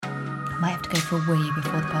Might have to go for a wee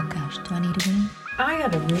before the podcast. Do I need a wee? I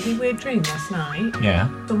had a really weird dream last night. Yeah.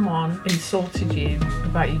 Someone insulted you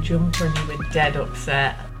about your jumper and you were dead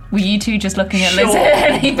upset. Were you two just looking at Sure. Liz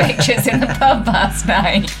Hurley pictures in the pub last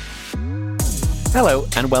night? Hello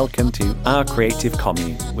and welcome to Our Creative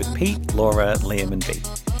Commune with Pete, Laura, Liam and Bea.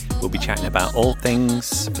 We'll be chatting about all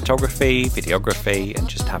things photography, videography and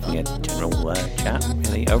just having a general chat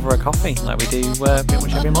really over a coffee like we do pretty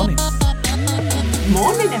much every morning.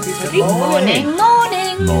 Morning, everybody. Morning,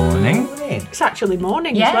 morning. Morning. It's actually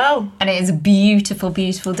morning Yeah. as well. And it is a beautiful,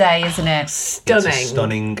 beautiful day, isn't it? Stunning. It's a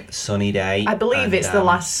stunning sunny day. I believe and, it's the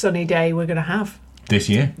last sunny day we're going to have. This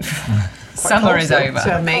year. Summer cold is still. over.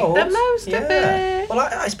 So make cold. the most of it. Well,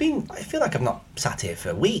 I feel like I've not sat here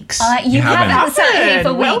for weeks. You haven't. haven't sat here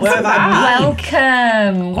for weeks. Welcome Where have I been?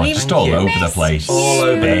 Welcome. Oh, We've just all you. over the missed place. All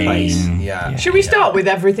over the place. Spain. Yeah. Should we start with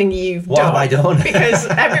everything you've What done? have I done? Because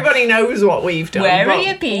everybody knows what we've done. Where but are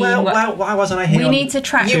you been? Well, why wasn't I here? we need to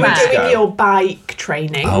track You were back. doing Go. your bike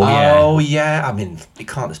training. Oh, yeah. yeah. I mean, it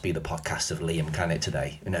can't just be the podcast of Liam, can it,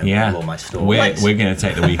 today? You know, Yeah. all my stories. We're going to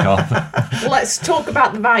take the week off. Let's talk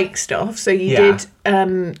about the bike stuff. So you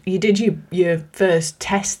did your first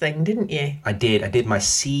test thing, didn't you? I did my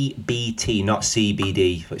CBT, not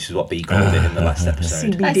CBD, which is what B called it in the last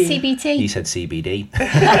episode. CBT. You said CBD.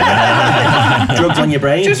 Drugs on your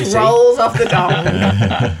brain. you Just see. rolls off the dong.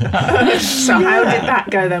 So how did that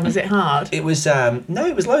go then? Was it hard? It was no,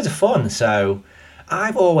 it was loads of fun. So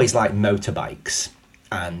I've always liked motorbikes,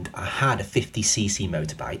 and I had a 50cc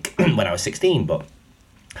motorbike when I was 16, but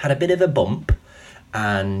had a bit of a bump,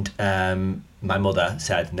 and my mother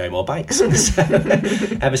said no more bikes. So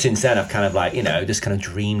ever since then, I've kind of just kind of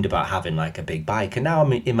dreamed about having like a big bike, and now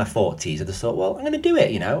I'm in my 40s. I just thought, well, I'm going to do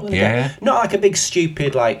it. I'm gonna get, not like a big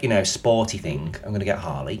stupid sporty thing. I'm going to get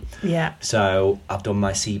Harley. Yeah. So I've done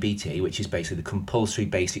my CBT, which is basically the compulsory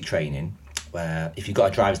basic training, where if you've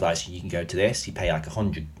got a driver's license, you can go to this. You pay like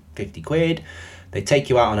 150 quid. They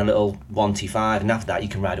take you out on a little 125, and after that you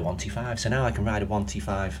can ride a 125. So now I can ride a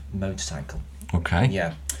 125 motorcycle. Okay.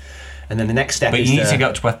 Yeah. And then the next step But is you need to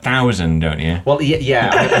get to 1,000, don't you? Well, yeah,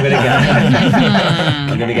 I'm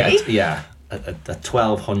going to get a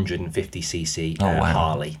 1250cc Oh, wow.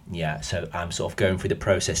 Harley. Yeah, so I'm sort of going through the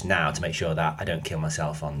process now to make sure that I don't kill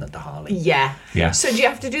myself on the Harley. Yeah. Yeah. So do you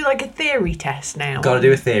have to do like a theory test now? Got to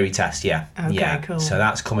do a theory test, yeah. Okay, yeah. cool. So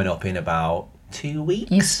that's coming up in about 2 weeks.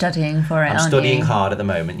 You're studying for it, I'm aren't studying you? hard at the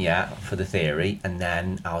moment, yeah, for the theory, and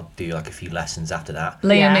then I'll do like a few lessons after that.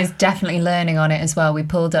 Liam Yeah. is definitely learning on it as well. We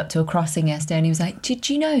pulled up to a crossing yesterday and he was like, did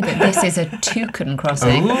you know that this is a toucan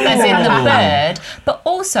crossing? Ooh. As in the bird, but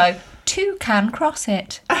also two can cross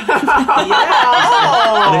it. And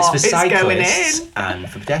it's for it's going cyclists in. and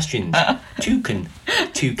for pedestrians. Two can.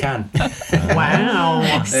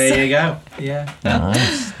 Wow. There you go. Yeah.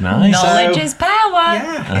 Nice. Knowledge So- is power.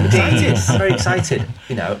 Yeah, I'm excited. I'm very excited.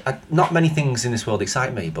 Not many things in this world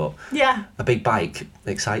excite me, but Yeah. a big bike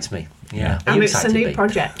excites me. Yeah. Are And you it's a excited, new Bea?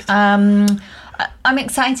 project. I'm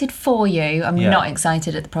excited for you. I'm Yeah. not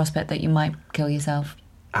excited at the prospect that you might kill yourself.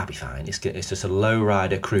 I'll be fine. It's just a low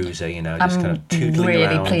rider cruiser, just kind I'm of tootling really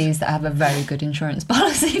around. pleased that I have a very good insurance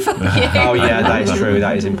policy for you. Oh yeah, that is true.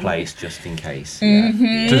 That is in place just in case. Yeah.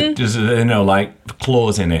 Does like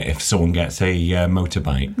clause in it if someone gets a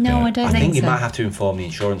motorbike? No, I don't I think think you so. might have to inform the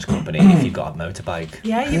insurance company if you've got a motorbike.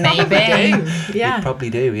 Yeah, you Maybe. probably do. Yeah. You probably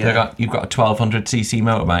do, yeah. You've got a 1200cc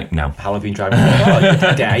motorbike? No. How long have you been driving for?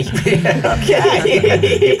 A day.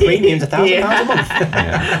 Okay. Your premium's £1,000 a month.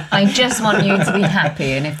 I just want you to be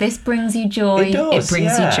happy, and if this brings you joy, It does,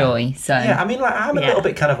 brings yeah. you joy. So Yeah, I mean, I'm a Yeah. little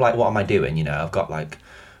bit kind of like, what am I doing? I've got like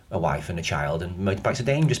a wife and a child, and motorbikes are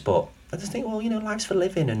dangerous, but I just think, well, life's for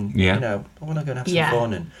living, and Yeah. I want to go and have some Yeah.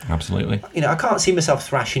 fun, and Absolutely. I can't see myself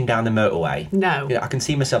thrashing down the motorway. No. I can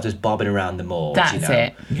see myself just bobbing around the moors. that's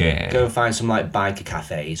it. Yeah. Go and find some like biker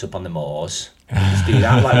cafes up on the moors. Just do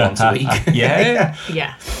that like once a week. Yeah.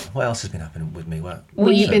 Yeah. What else has been happening with me? What? Well,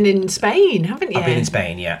 you've been in Spain, haven't you? I've been in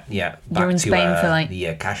Spain, yeah. Back in to, Spain for, like,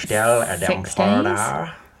 the Castel 6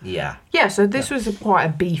 d'Empordà. Yeah. Yeah, so this was quite a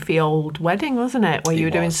beefy old wedding, wasn't it? Where you It were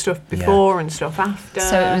doing was, stuff yeah. before and stuff after.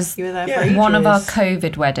 So it was you were there Yeah. for One of our ages.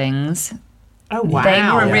 COVID weddings. Oh, wow. They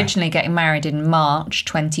were Yeah. originally getting married in March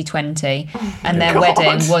 2020, and their God.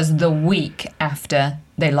 wedding was the week after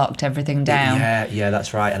they locked everything down. Yeah,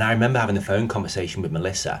 that's right. And I remember having the phone conversation with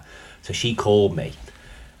Melissa. So she called me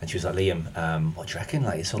and she was like, Liam, what do you reckon?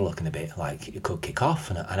 Like, it's sort of looking a bit like it could kick off.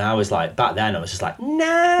 And I was like, back then, I was just like,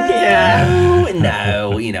 no,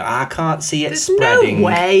 I can't see it There's spreading. no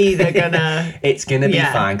way they're gonna. It's gonna be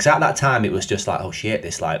Yeah. fine, because at that time it was just like, oh shit,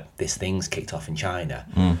 this thing's kicked off in China,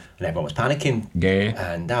 and everyone was panicking.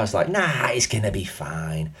 Yeah. And I was like, nah, it's gonna be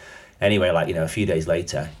fine. Anyway, like, a few days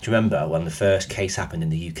later, do you remember when the first case happened in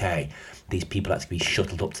the UK? These people had to be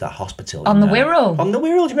shuttled up to that hospital. On the Wirral. On the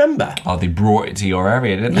Wirral, do you remember? Oh, they brought it to your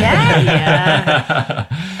area, didn't they? Yeah.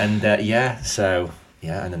 And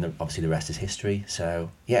and then obviously the rest is history. So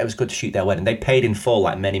yeah, it was good to shoot their wedding. They paid in full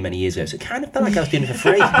like many years ago, so it kind of felt like I was doing it for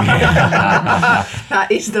free. That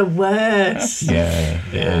is the worst. Yeah,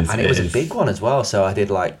 it is. And it was a big one as well. So I did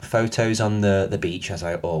like photos on the beach, as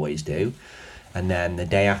I always do, and then the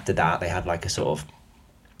day after that they had like a sort of,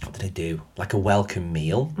 what did they do? Like a welcome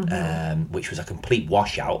meal, which was a complete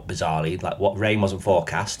washout, bizarrely. Like, what rain wasn't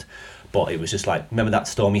forecast, but it was just like, remember that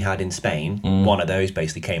storm we had in Spain? One of those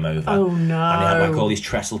basically came over. Oh no! And they had like all these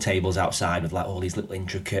trestle tables outside with like all these little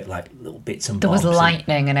intricate like little bits and There bobs. was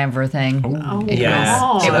lightning and everything. Oh, It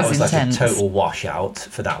Yeah, was, so it that was was intense. like a total washout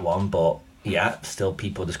for that one. But yeah, still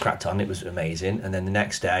people just cracked on. It was amazing. And then the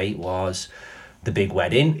next day was the big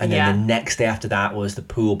wedding, and then the next day after that was the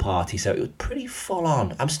pool party. So it was pretty full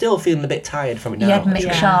on. I'm still feeling a bit tired from it now. You had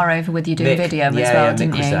Mick Shah over with you doing video as well,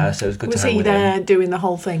 didn't Mick you? was there, so it was good Was to hang he with there him. doing the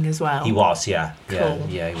whole thing as well? He was, yeah. Cool.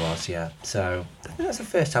 Yeah, he was, yeah. So I think that's the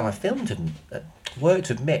first time I filmed and worked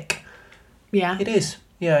with Mick. Yeah. It is.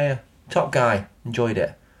 Yeah. Top guy. Enjoyed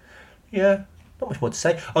it. Yeah. Not much more to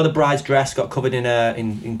say. Oh, the bride's dress got covered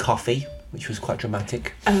in coffee, which was quite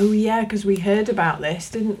dramatic. Oh yeah, because we heard about this,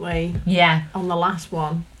 didn't we? Yeah. On the last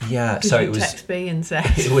one. Yeah. Did So you it was. text me and said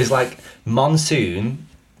It was like monsoon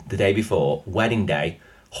the day before, wedding day,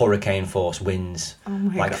 hurricane force winds,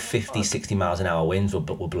 my like God. 50, 60 miles an hour winds were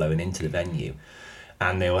blowing into the venue.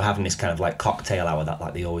 And they were having this kind of like cocktail hour that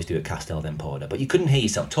like they always do at Castel d'Empordà. But you couldn't hear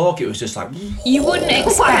yourself talk. It was just like... You wouldn't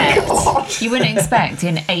expect. You wouldn't expect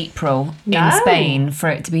in April No. in Spain for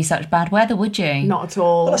it to be such bad weather, would you? not at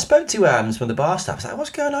all. Well, I spoke to some of the bar staff. I was like, what's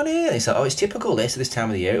going on here? They said, oh, it's typical this time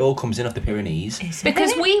of the year. It all comes in off the Pyrenees. Is Because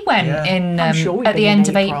it? we went Yeah. in I'm sure we've at the been in end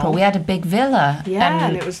of April. April. We had a big villa. Yeah,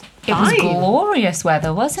 and it was fine. glorious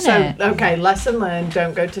weather, wasn't So it? okay, lesson learned: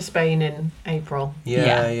 don't go to Spain in April.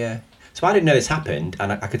 Yeah. So I didn't know this happened,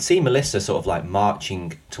 and I could see Melissa sort of like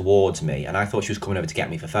marching towards me, and I thought she was coming over to get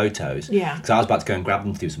me for photos. Yeah. Because I was about to go and grab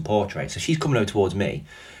them to do some portraits. So she's coming over towards me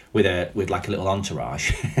with like a little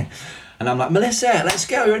entourage, and I'm like, Melissa, let's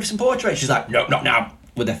go. You ready for some portraits? She's like, no, not now.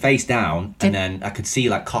 With her face down, and then I could see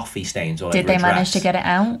like coffee stains all over Did they her manage dress. to get it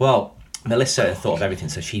out? Well, Melissa thought of everything,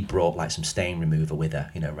 so she brought like some stain remover with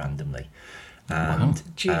her, randomly. And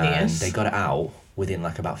Genius. they got it out within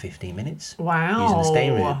like about 15 minutes. Wow. Using the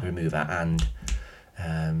stain remover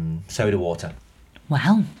and soda water.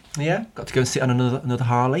 Wow. Yeah, got to go and sit on another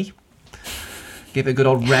Harley. Give it a good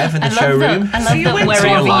old rev in the I love showroom. that. I love you that went to wherever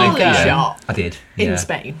a you Harley go. shop I did. in Yeah,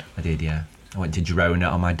 Spain. I did, yeah. I went to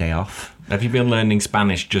Girona on my day off. Have you been learning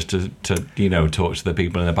Spanish just to talk to the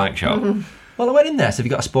people in the bike shop? Well, I went in there, so have you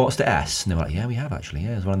got a Sportster S? And they were like, yeah, we have actually, yeah,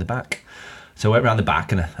 there's one in the back. So I went round the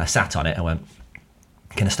back and I sat on it. I went,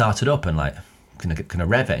 can I start it up and like, can I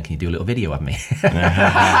rev it and can you do a little video of me?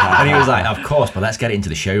 And he was like, of course, but let's get it into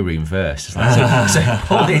the showroom first. It's like, so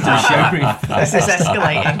pulled it into the showroom This first. is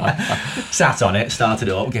escalating. Sat on it, started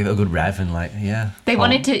it up, gave it a good rev and like, yeah. They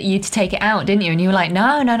wanted you to take it out, didn't you? And you were like, no,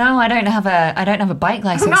 I don't have a bike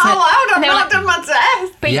license. I'm not allowed. And I've they were not like, done my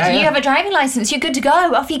test. but Yeah, you yeah. have a driving license. You're good to go.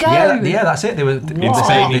 Off you go. Yeah, that's it. They were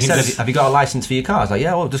What? they said, have you got a license for your car? I was like,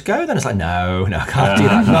 yeah, well, just go then. It's like, no, I can't do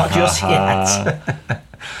that. Not just yet.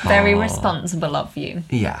 Very responsible of you.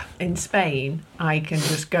 Yeah. In Spain, I can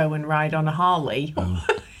just go and ride on a Harley. Oh.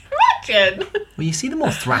 Imagine. Well, you see them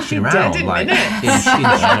all thrashing I'd be around, dead in like minutes.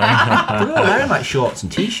 they're all wearing like shorts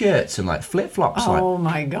and t-shirts and like flip-flops, Oh like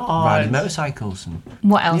my god. riding motorcycles. And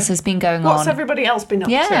What else has been going What's on? everybody else been up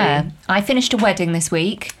Yeah, to? I finished a wedding this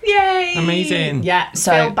week. Yay! Amazing. Yeah,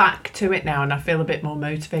 So- feel back to it now and I feel a bit more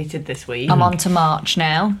motivated this week. I'm on to March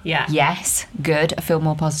now. Yeah. Yes, good. I feel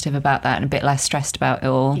more positive about that and a bit less stressed about it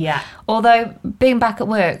all. Yeah. Although, being back at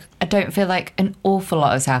work, I don't feel like an awful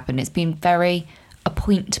lot has happened. It's been very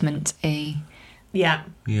appointment-y. Yeah.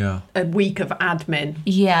 yeah, A week of admin.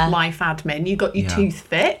 Yeah. Life admin. You got your Yeah. tooth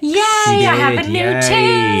fit. Yay! I have a new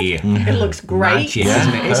tooth! It looks great. Magic,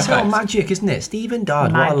 isn't it? It's all Perfect. magic, isn't it? Stephen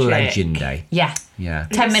Dodd, what a Magic. legend, eh? Yeah. Yeah.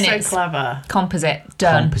 10 It's minutes. So clever. Composite.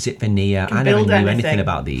 Done. Composite veneer. I never build knew anything anything.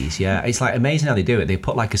 about these. Yeah, it's like amazing how they do it. They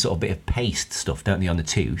put like a sort of bit of paste stuff, don't they, on the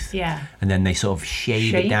tooth? Yeah. And then they sort of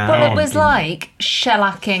shave it Shape down. Well, it was like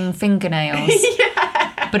shellacking fingernails.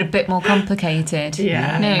 But a bit more complicated.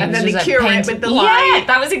 Yeah. No, And it then was they like cure it painted- with the light. Yeah,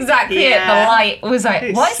 that was exactly it. Yeah. The light was like,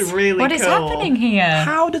 It's what? really What is cool. happening here?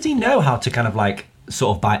 How does he know how to kind of like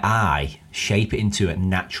sort of by eye shape it into a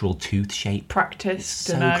natural tooth shape? Practice.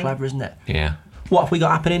 So dunno. clever, isn't it? Yeah. What have we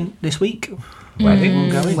got happening this week? Wedding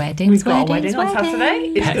going. Weddings, We've got a weddings, wedding on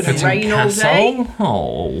Saturday. It's going to Petherton rain all day. Castle.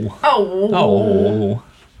 Oh. Oh.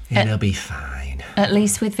 It'll be fine. At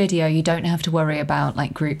least with video, you don't have to worry about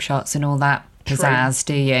like group shots and all that pizzazz,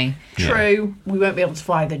 do you? True. We won't be able to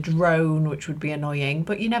fly the drone, which would be annoying.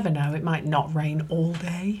 But you never know. It might not rain all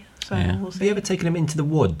day. So we'll Have you see. ever taken him into the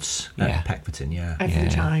woods at Yeah. Peckforton? Yeah. Every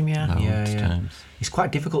time, yeah. Loads of times. It's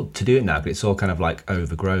quite difficult to do it now because it's all kind of like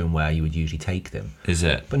overgrown where you would usually take them. Is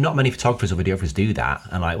it? But not many photographers or videographers do that.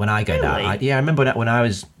 And like when I go there, Really? I remember when I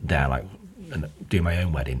was there, like doing my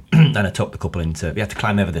own wedding, and I took the couple into. We had to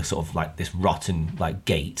climb over this sort of like this rotten like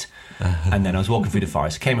gate, and then I was walking through the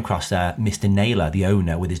forest. Came across Mr. Naylor, the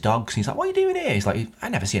owner, with his dogs. And he's like, "What are you doing here?" He's like, "I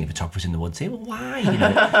never see any photographers in the woods here." Well, why? You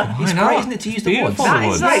know, it's not? great, isn't it, to use the woods? Beautiful. That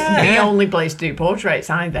is like the Yeah. only place to do portraits,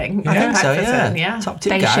 I think. I think so. Petherton, Yeah. Top tip,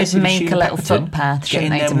 They guys. if should you're make shooting a little Petherton, footpath, get shouldn't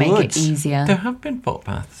in they, to them make woods. it easier? There have been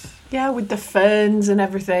footpaths. Yeah, with the ferns and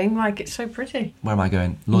everything. Like, it's so pretty. Where am I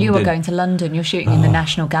going? London. You are going to London. You're shooting in the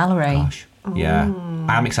National Gallery. Gosh. Yeah,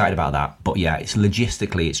 I'm excited about that. But yeah, it's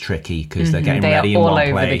logistically it's tricky because they're getting They are ready in all one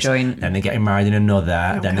over the place, joint. then they're getting married in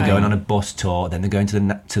another, then they're Okay. going on a bus tour, then they're going to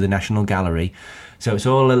the National Gallery. So it's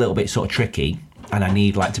all a little bit sort of tricky. And I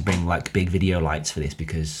need like to bring like big video lights for this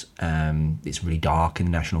because it's really dark in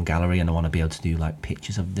the National Gallery, and I want to be able to do like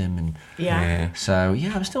pictures of them. And Yeah. so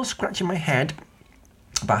yeah, I'm still scratching my head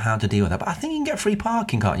about how to deal with that. But I think you can get free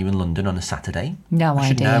parking, can't you, in London on a Saturday? No I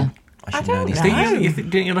should idea. know. I should know don't these know. things.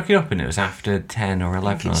 Didn't you look it up and it was after 10 or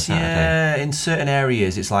 11 on It's, Saturday? yeah, in certain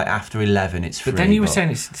areas it's like after 11 it's free. But then you were saying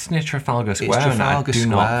it's near Trafalgar Square, and I Trafalgar do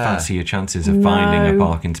not Square. fancy your chances of finding a No.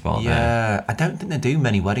 parking spot there. yeah, I don't think they do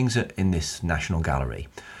many weddings in this National Gallery.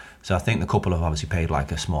 So I think the couple have obviously paid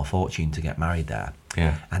like a small fortune to get married there.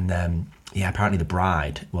 Yeah. And yeah, apparently the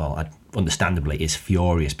bride, well, understandably, is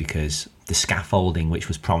furious because the scaffolding, which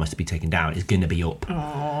was promised to be taken down, is going to be up.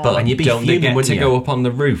 But And you'd be don't they fuming, get wouldn't to you? go up on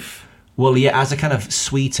the roof? Well, yeah, as a kind of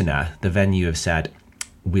sweetener, the venue have said,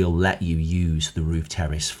 we'll let you use the roof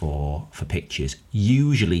terrace for pictures,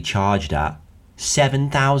 usually charged at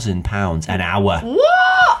 £7,000 an hour.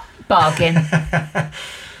 Bargain.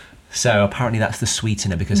 So apparently that's the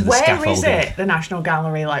sweetener because of the Where scaffolding. is it, the National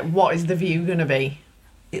Gallery? Like, what is the view going to be?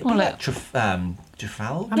 It'll Well, be look. like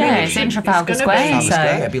Trafalgar. Yeah, it it's in should- Trafalgar it's Square, gonna be. Trafalgar so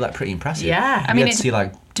Square, it'd be like pretty impressive. Yeah. I mean, You'd it see,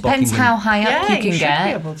 like, depends Buckingham- how high up Yeah, you can should get.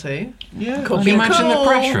 be able to. Yeah. Could Can be you imagine cool. the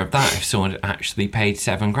pressure of that if someone actually paid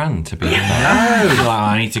 £7,000 to be in there? Like,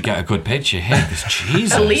 I need to get a good picture here, because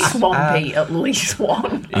Jesus. At least one, Pete. At least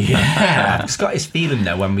one. Yeah. I've just got this feeling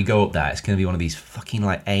though when we go up there, it's going to be one of these fucking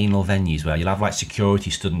like anal venues where you'll have like security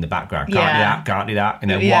stood in the background. Can't do that, and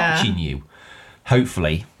they're Yeah. watching you.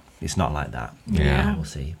 Hopefully, it's not like that. Yeah. We'll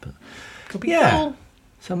see. But Could be yeah, cool.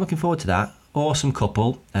 so I'm looking forward to that. Awesome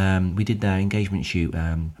couple. We did their engagement shoot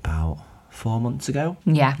about 4 months ago.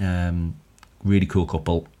 Yeah. Really cool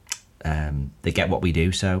couple. They get what we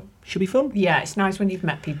do, so should be fun. Yeah, it's nice when you've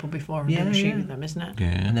met people before and Yeah, done a shoot yeah. with them, isn't it? Yeah.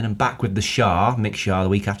 And then I'm back with the Shah, Mick Shah, the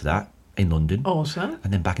week after that in London, Awesome.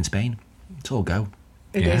 and then back in Spain. It's all go.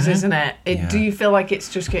 It is, Yeah. isn't it? Yeah. Do you feel like it's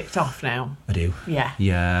just kicked off now? I do. Yeah.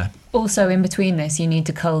 Yeah. Also, in between this, you need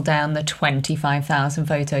to cull down the 25,000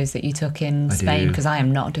 photos that you took in I Spain, do. because I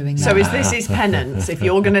am not doing that. So is this his penance? If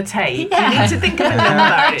you're going to take, you need to think of a number.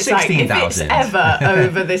 And it's like, if it's 16,000. ever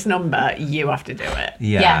over this number, you have to do it.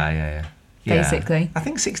 Yeah. Basically. I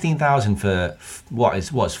think 16,000 for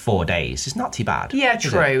was 4 days. It's not too bad. Yeah, is it?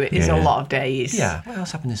 true. It is Yeah. a lot of days. Yeah. What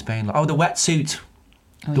else happened in Spain? Oh, the wetsuit.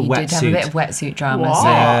 Oh, the you did have a wetsuit. bit of wetsuit drama. What? So.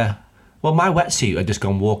 Yeah. Well, my wetsuit had just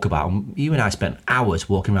gone walkabout. You and I spent hours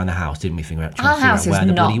walking around the house, didn't we? Trying to figure house out where is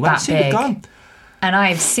the not bloody that wetsuit had big. gone. And I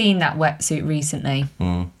have seen that wetsuit recently.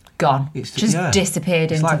 Gone. It's just yeah.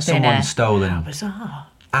 disappeared It's into like thin air. someone stolen Bizarre.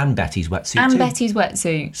 Anne Betty's wetsuit And too. Betty's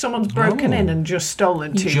wetsuit. Someone's broken Oh. in and just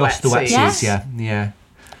stolen two Just the wetsuits. wetsuits, Yes. yeah.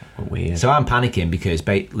 Weird. So I'm panicking because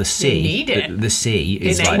the sea, need it. the sea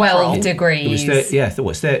is In like 12 April. degrees. it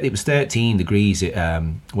was 13 degrees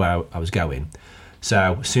where I was going.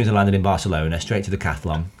 So as soon as I landed in Barcelona, straight to the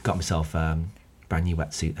Decathlon, got myself brand new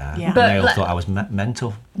wetsuit there. Yeah. And But they all le- thought I was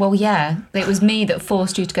mental. Well, yeah, it was me that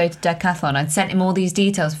forced you to go to Decathlon. I'd sent him all these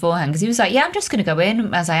details beforehand because he was like, "Yeah, I'm just going to go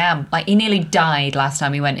in as I am." Like he nearly died last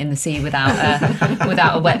time he went in the sea without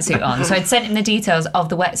without a wetsuit on. So I'd sent him the details of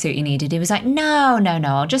the wetsuit he needed. He was like, "No,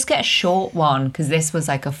 I'll just get a short one," because this was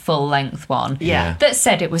like a full length one. Yeah. That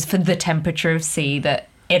said it was for the temperature of sea that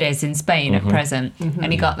it is in Spain at present. And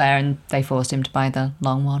he got there and they forced him to buy the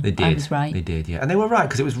long one. They did. I was right. They did, yeah. And they were right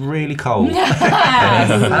because it was really cold. And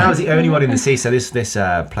I was the only one in the sea. So this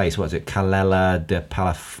place, what is it? Calella de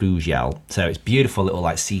Palafrugell. So it's beautiful little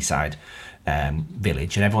like seaside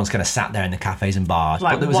village, and everyone's kind of sat there in the cafes and bars.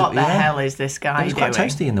 Like, there was what the hell is this guy It was quite doing?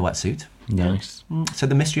 toasty in the wetsuit. Nice. So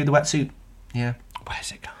the mystery of the wetsuit. Yeah.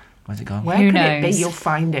 Where's it gone? Where's it gone? Where Who could it be? knows? You'll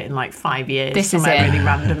find it in like 5 years. This is somewhere it. really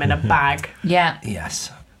random in a bag. Yeah.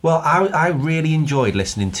 Yes. Well, I really enjoyed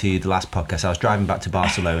listening to the last podcast. I was driving back to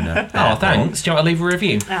Barcelona. Oh, thanks. Do you want to leave a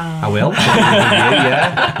review? I will.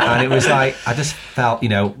 Yeah. And it was like, I just felt,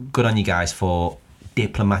 good on you guys for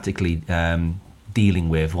diplomatically dealing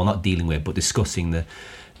with, well, not dealing with, but discussing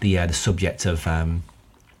the subject of the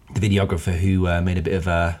videographer who made a bit of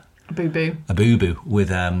a boo-boo with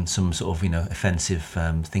some sort of, offensive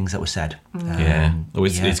things that were said.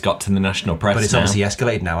 It's got to the national press But it's now. obviously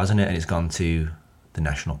escalated now, hasn't it? And it's gone to the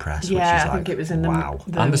national press, which is like, I think it was in wow.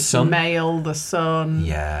 And the Sun. Mail, the Sun.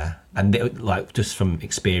 Yeah, and just from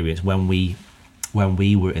experience, when we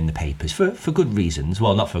were in the papers for good reasons,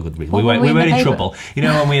 well, not for good reasons, we were in trouble.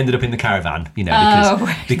 When we ended up in the caravan,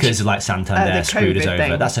 because like Santander screwed us COVID over.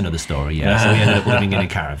 thing. That's another story. Yeah, so we ended up living in a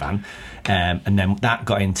caravan. And then that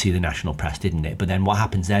got into the national press, didn't it? But then what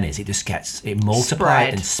happens then is it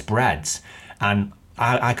multiplies and spreads, and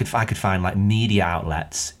I could find like media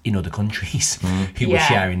outlets in other countries who were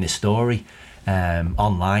sharing this story,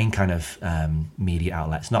 online kind of media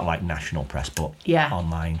outlets, not like national press, but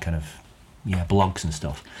online kind of blogs and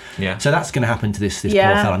stuff. Yeah. So that's going to happen to this poor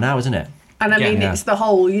fella now, isn't it? And I mean, it's the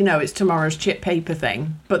whole, it's tomorrow's chip paper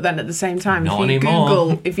thing. But then at the same time,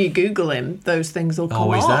 if you Google him, those things will come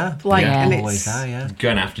always up. There. And always there, yeah. You're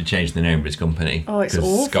going to have to change the name of his company. Oh, it's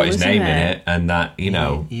awful, it's got his name in it, and that, you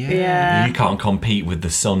can't compete with the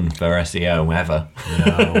Sun for SEO ever.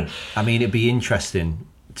 No. I mean, it'd be interesting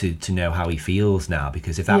to know how he feels now,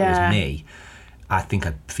 because if that was me, I think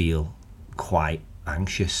I'd feel quite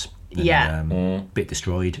anxious and a bit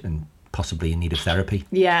destroyed and possibly in need of therapy.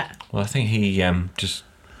 Yeah. Well, I think he just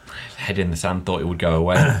head in the sand thought it would go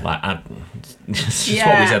away. Just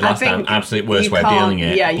what we said last time. Absolute worst way of dealing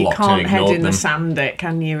it. Yeah, you can't head in the sand it,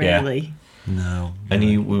 can you? Really? No.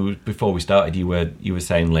 And before we started, you were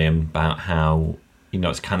saying, Liam, about how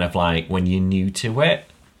it's kind of like when you're new to it.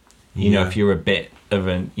 If you're a bit of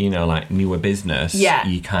a like newer business,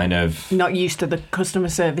 you kind of not used to the customer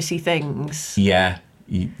servicey things. Yeah.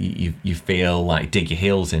 You feel like dig your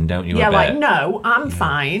heels in, don't you? Yeah, like, no, I'm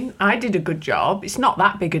fine. I did a good job. It's not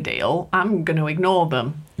that big a deal. I'm going to ignore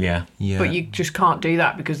them. Yeah. But you just can't do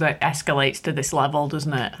that because that escalates to this level,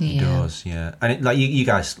 doesn't it? It does, yeah. And you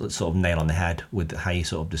guys sort of nail on the head with how you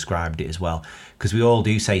sort of described it as well. Because we all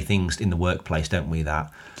do say things in the workplace, don't we,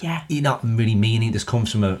 that you're not really meaning. It just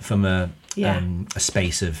comes from a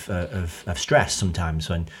space of stress sometimes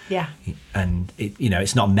when and it,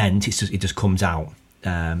 it's not meant. It just comes out.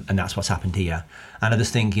 And that's what's happened here. And I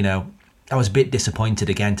just think, I was a bit disappointed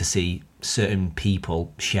again to see certain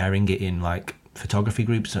people sharing it in like photography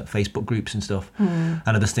groups, Facebook groups and stuff. And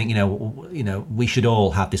I just think, we should all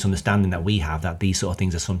have this understanding that we have, that these sort of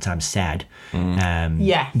things are sometimes said when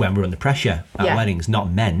we're under pressure at weddings, not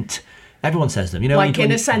meant. Everyone says them, Like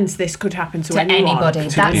in a sense, this could happen to anyone. Anybody.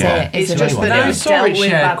 That's it. It's just that I it's saw dealt it with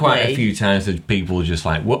shared badly. quite a few times that people just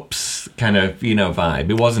like whoops kind of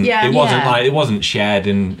vibe. It wasn't. Like it wasn't shared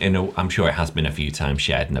in a. I'm sure it has been a few times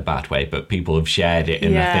shared in a bad way, but people have shared it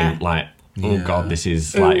in I think like. Oh God, this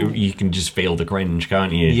is like you can just feel the cringe,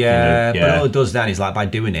 can't you? Yeah, but all it does then is like by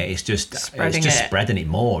doing it, it's just spreading it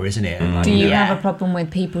more, isn't it? And like, do you have a problem with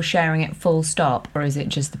people sharing it full stop, or is it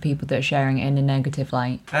just the people that are sharing it in a negative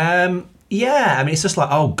light? Yeah, I mean, it's just like,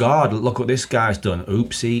 oh God, look what this guy's done.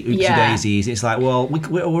 Oopsie daisies. It's like, well,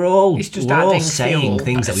 we're all saying fuel.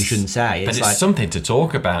 things that we shouldn't say. But it's something to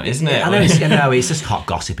talk about, isn't it? I know, it's just hot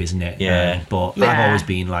gossip, isn't it? Yeah. But I've always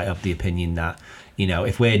been like of the opinion that,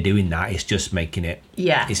 if we're doing that, it's just making it.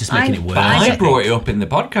 Yeah. It's just making it worse. But I brought it up in the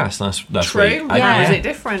podcast last week. True. Was it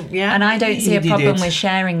different? Yeah. And I don't see a problem with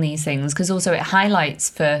sharing these things because also it highlights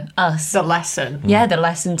for us the lesson. Yeah, the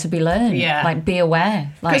lesson to be learned. Yeah. Like, be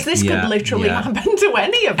aware. Because this could literally happen to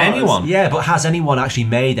any of us. Anyone. Yeah, but has anyone actually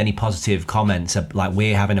made any positive comments? Like,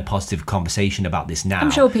 we're having a positive conversation about this now.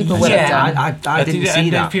 I'm sure people would have done. I didn't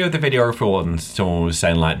see that. A few of the videographer ones, someone was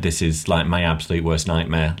saying, like, this is, like, my absolute worst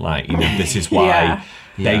nightmare. Like, this is why...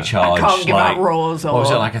 They charge I can't give out raws or... What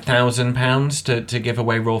was it, like £1,000 to give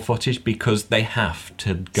away raw footage because they have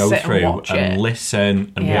to go sit through and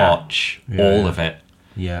listen and watch all of it.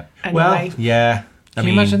 Yeah. Anyway. Well, yeah. Can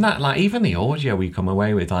you imagine that? Like, even the audio we come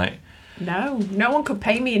away with, like, No one could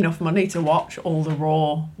pay me enough money to watch all the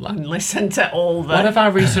Raw and listen to all the... One of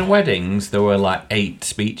our recent weddings, there were like 8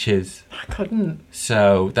 speeches. I couldn't.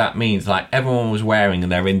 So that means like everyone was wearing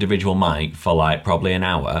their individual mic for like probably an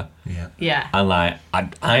hour. Yeah. And like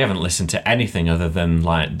I haven't listened to anything other than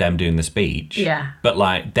like them doing the speech. Yeah. But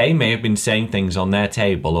like they may have been saying things on their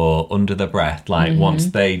table or under their breath, like once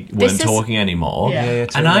they weren't talking anymore. Yeah,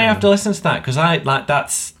 and I have to listen to that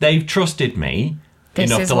because they've trusted me. This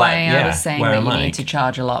enough is to why I was saying wear that a you mic. need to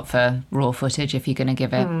charge a lot for raw footage if you're going to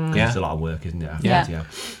give it. Yeah. It's a lot of work, isn't it? Yeah.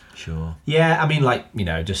 Sure. Yeah, I mean, like, you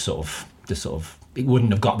know, just sort of, it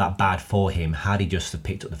wouldn't have got that bad for him had he just have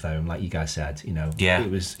picked up the phone, like you guys said. You know. Yeah. It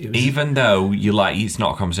was Even though it's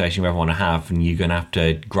not a conversation you ever want to have, and you're going to have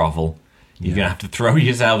to grovel. You're going to have to throw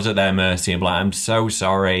yourselves at their mercy and be like, I'm so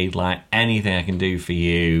sorry, like, anything I can do for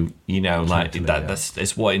you, you know, like,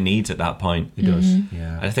 that's what it needs at that point. It does,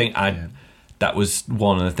 yeah. I think that was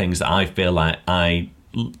one of the things that I feel like I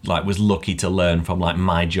was lucky to learn from, like,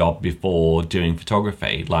 my job before doing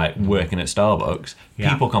photography, like, working at Starbucks.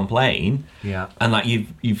 Yeah. People complain. Yeah. And, like, you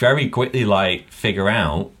very quickly, like, figure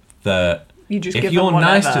out that You just if give you're them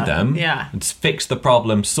nice whatever. to them, Yeah. and fix the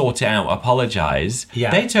problem, sort it out, apologise,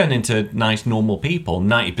 Yeah. they turn into nice, normal people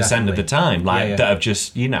 90% of the time. Like, Yeah. that have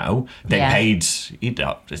just, you know, they Yeah. paid, you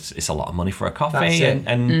know, it's a lot of money for a coffee. That's it.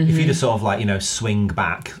 And If you just sort of like, you know, swing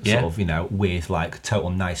back, Yeah. sort of, you know, with like total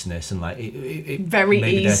niceness and like it Very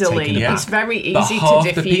maybe they're easily. taken aback. It's very but easy half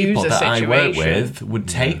to the diffuse people a that I situation. work with would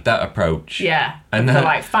take that approach. Yeah. And they're then,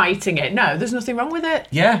 like fighting it. No, there's nothing wrong with it.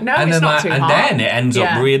 yeah, No, and it's then not like, too and hard. then it ends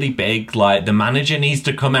Yeah. up really big. Like the manager needs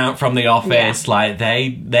to come out from the office. Yeah. Like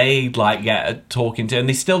they like get a talking to, and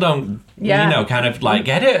they still don't, Yeah. you know, kind of like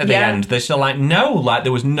get it at the Yeah. end. They're still like, no, like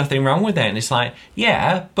there was nothing wrong with it, and it's like,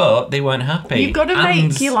 yeah, but they weren't happy. You've got to And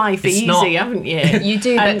make your life it's easy, not- haven't you? You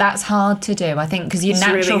do, but And that's hard to do. I think because your It's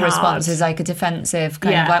natural really response hard. is like a defensive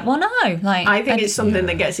kind Yeah. of like, well, no, like I think it's something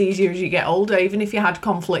that gets easier as you get older. Even if you had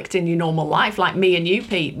conflict in your normal life, like me and you,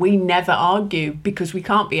 Pete, we never argue because we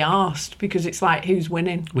can't be arsed because it's like, who's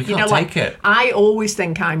winning? We you can't know, take like, it. I always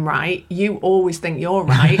think I'm right. You always think you're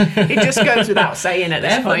right. It just goes without saying at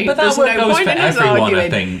this Yeah, point. but that There's work no goes point for in us everyone. arguing. I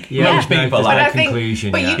think Yeah. most No, people there's But like. I think,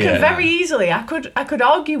 conclusion, but yeah. you can Yeah. very easily. I could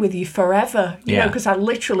argue with you forever. You know, Yeah. because I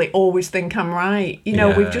literally always think I'm right. You know,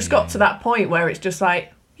 Yeah, we've just got to that point where it's just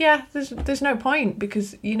like, yeah, there's no point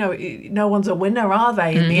because you know no one's a winner, are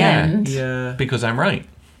they? In the end, Yeah. Because I'm right.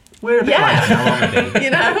 We're a bit Yeah. like that now, aren't we? you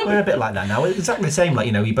know. We're a bit like that now. It's exactly the same. Like,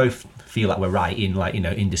 you know, we both feel like we're right in, like, you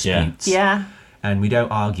know, in disputes. Yeah. And we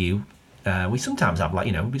don't argue. We sometimes have, like,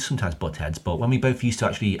 you know, we sometimes butt heads, but when we both used to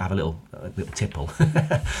actually have a little tipple,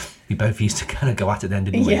 we both used to kind of go at it then,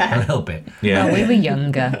 didn't we? Yeah. A little bit. Yeah. we were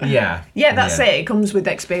younger. Yeah. Yeah, that's it. It comes with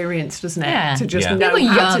experience, doesn't it? Yeah. To just Yeah. know We were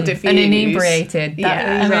how to young diffuse. and inebriated. Yeah,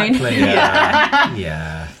 I mean, Exactly. Yeah.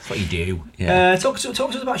 Yeah. That's what you do. Yeah. Talk to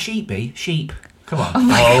us about sheep. Sheep. Come on.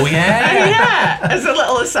 Oh yeah. Yeah, as a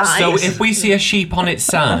little aside. So if we see a sheep on its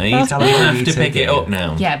side, we Tell me have you to take pick it up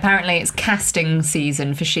now. yeah, apparently it's casting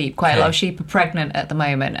season for sheep. Quite a lot of sheep are pregnant at the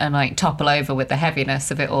moment and like topple over with the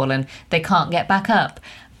heaviness of it all and they can't get back up.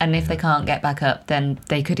 And if they can't get back up, then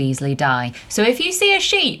they could easily die. So if you see a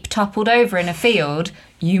sheep toppled over in a field,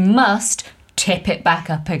 you must tip it back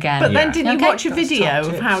up again. But then Yeah. did you Okay. watch a That's video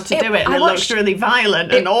top of how to tips. do it? And I it looks watched- really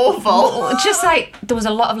violent and awful. Well, just like there was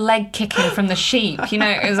a lot of leg kicking from the sheep, you know.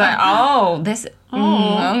 It was like,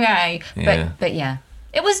 okay, Yeah. but yeah,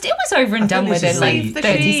 it was over and done think with this in is like Save the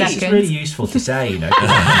 30 sheep. seconds. It's really useful to say, you know.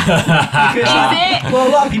 Because, it? well,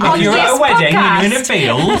 a lot of people. On If you're at this a wedding and you're in a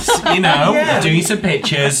podcast. field, you know, Yeah. doing some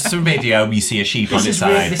pictures, some video, you see a sheep on its This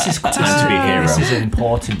side. is time to be a hero. This is an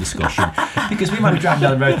important discussion because we might be driving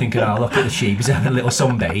down the road thinking, "Oh, look at the sheep. He's having a little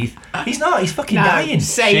sunbathe." He's not. He's fucking No, dying.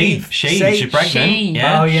 save. Sheep, Say- she's pregnant. she.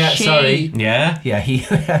 Yeah. Oh yeah, She. sorry. Yeah. Yeah, he.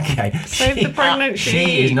 Okay. Save the pregnant She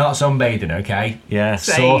sheep. is not sunbathing. Okay. Yeah.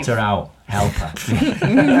 Save. Sort her out. Help her.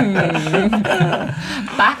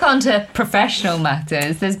 Back onto professional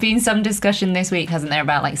matters. There's been some discussion this week, hasn't there,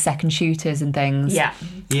 about like second shooters and things. Yeah.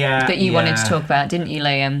 Yeah. That you wanted to yeah. talk about, didn't you,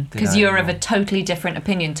 Liam? Because I? you're of a totally different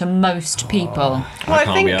opinion to most people. Well, I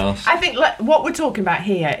can't be arsed. I think what we're talking about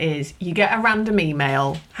here is you get a random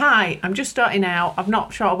email. Hi, I'm just starting out. I've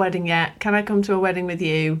not shot a wedding yet. Can I come to a wedding with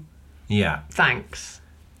you? Yeah. Thanks.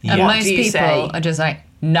 And What most do you people say? are just like,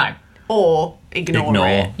 no. Or ignore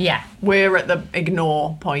it. Yeah. We're at the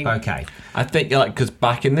ignore point. Okay. I think, like, because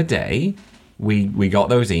back in the day, we got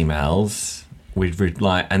those emails, we'd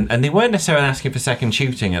like, and they weren't necessarily asking for second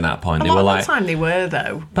shooting at that point. A They lot were of like, the time they were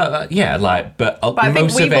though. but I think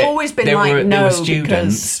most we've of it, always been they like, were, no, they were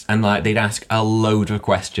students, because- and like they'd ask a load of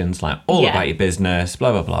questions, like all Yeah. about your business,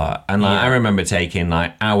 blah blah blah. And like I remember taking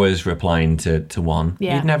like hours replying to one.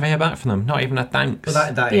 Yeah. You'd never hear back from them, not even a thanks.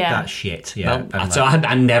 But Yeah. that's shit. Yeah. No, And so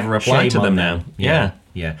I never reply shame to them on now. Yeah.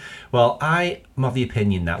 Yeah. Well, I'm of the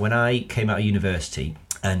opinion that when I came out of university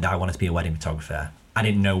and I wanted to be a wedding photographer, I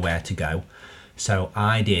didn't know where to go. So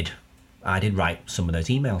I did write some of those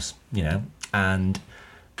emails, and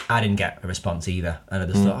I didn't get a response either. And I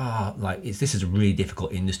just thought, this is a really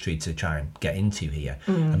difficult industry to try and get into here.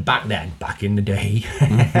 And back in the day,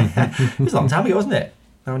 it was a long time ago, wasn't it?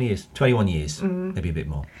 How many years? 21 years, maybe a bit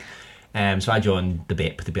more. So I joined the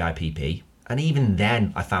BIPP. And even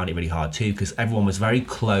then, I found it really hard too because everyone was very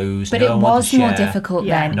closed. But no it one wanted was to more share difficult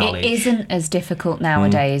then. knowledge. It isn't as difficult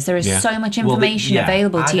nowadays. There is Yeah. so much Well, information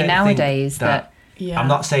available to you I don't nowadays think that Yeah. I'm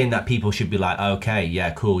not saying that people should be like, okay, yeah,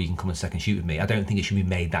 cool, you can come and second shoot with me. I don't think it should be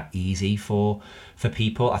made that easy for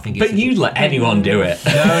people. I think. But you'd let anyone do it.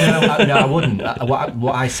 No, I wouldn't.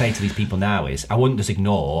 What I say to these people now is, I wouldn't just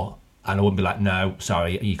ignore, and I wouldn't be like, no,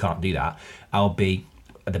 sorry, you can't do that. I'll be.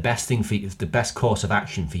 The best course of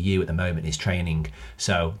action for you at the moment is training.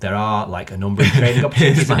 So there are like a number of training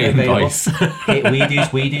opportunities Here's my available.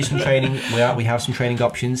 advice. we do some training. We have some training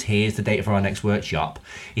options. Here's the date for our next workshop.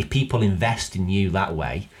 If people invest in you that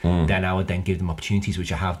way, then I would then give them opportunities,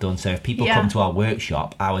 which I have done. So if people come to our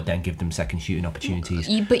workshop, I would then give them second shooting opportunities.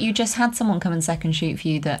 But you just had someone come and second shoot for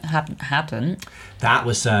you that hadn't. That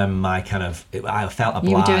was my kind of. I felt obliged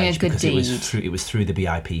You were doing a good because deed. it was through the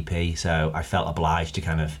BIPP, so I felt obliged to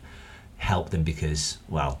kind of help them because,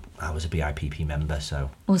 well, I was a BIPP member.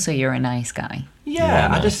 So Also, you're a nice guy. yeah,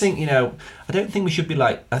 nice. I just think I don't think we should be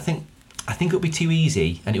like. I think it would be too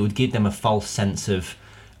easy, and it would give them a false sense of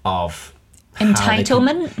how they can-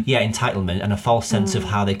 Entitlement? entitlement, and a false sense of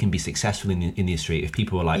how they can be successful in the industry. If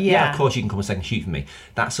people are like, yeah, Yeah. of course you can come and second shoot for me,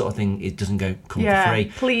 that sort of thing, it doesn't come for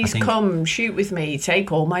free. Please I think come shoot with me.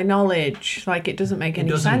 Take all my knowledge. Like it doesn't make It any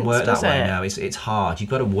doesn't sense, work does that way it? now. It's hard. You've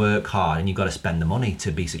got to work hard, and you've got to spend the money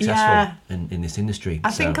to be successful Yeah. in this industry.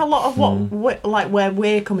 I think a lot of what where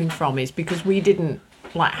we're coming from is because we didn't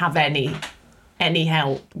have any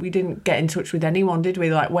help. We didn't get in touch with anyone, did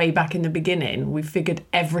we? Like way back in the beginning, we figured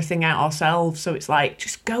everything out ourselves. So it's like,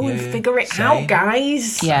 just go and Yeah, figure it same. out,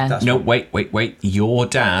 guys. Yeah. That's No, wait. Your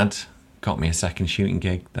dad got me a second shooting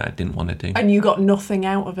gig that I didn't want to do. And you got nothing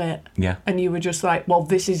out of it. Yeah. And you were just like, well,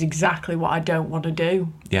 this is exactly what I don't want to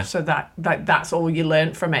do. Yeah. So that's all you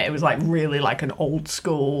learnt from it. It was like really like an old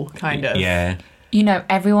school kind of. Yeah.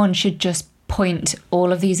 Everyone should just point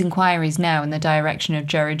all of these inquiries now in the direction of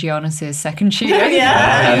Jerry Giannis's second shooting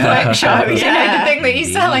workshop. The thing that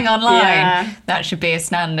he's selling online. Yeah. That should be a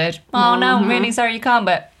standard. Oh no, I'm really sorry you can't,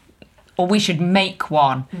 but or we should make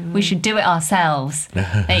one. We should do it ourselves.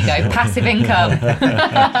 There you go, passive income.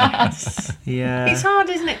 yeah. It's hard,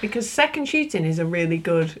 isn't it? Because second shooting is a really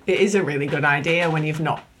good idea when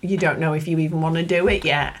you don't know if you even want to do it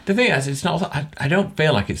yet. The thing is, it's not. I don't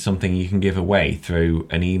feel like it's something you can give away through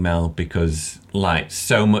an email because, like,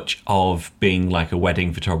 so much of being like a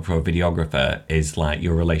wedding photographer or videographer is like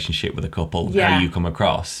your relationship with a couple, Yeah. how you come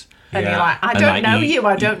across. And Yeah. you're like, I And don't like know you- you.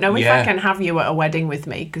 I don't know if yeah. I can have you at a wedding with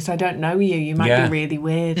me because I don't know you. You might Yeah. be really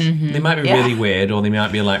weird. They might be Yeah. really weird, or they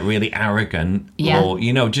might be like really arrogant, Yeah. or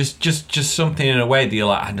just something in a way that you're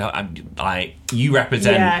like, I'm like you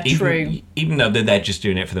represent. Yeah, even, true. Even though they're just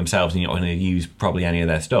doing it for themselves, and you're not going to use probably any of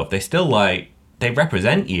their stuff, they still like they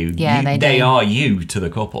represent you. Yeah, they do. are you to the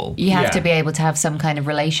couple. You have Yeah. to be able to have some kind of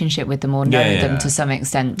relationship with them or know Yeah, them yeah. to some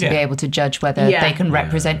extent to Yeah. be able to judge whether Yeah. they can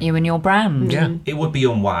represent you and your brand. Yeah. It would be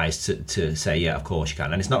unwise to say, yeah, of course you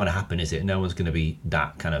can. And it's not going to happen, is it? No one's going to be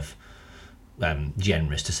that kind of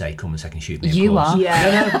generous to say, come and second shoot me. Of You course. are.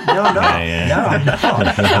 Yeah. No, I'm not. Yeah. No, I'm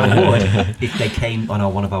not. I would if they came on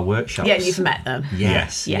one of our workshops. Yeah, you've met them.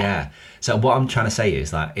 Yes, Yeah. yeah. So what I'm trying to say is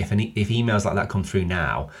that if emails like that come through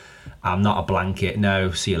now, I'm not a blanket.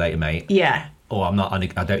 No, see you later, mate. Yeah. Or I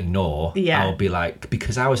don't ignore. Yeah. I would be like,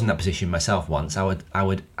 because I was in that position myself once. I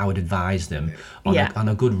would advise them on Yeah. on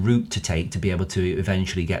a good route to take to be able to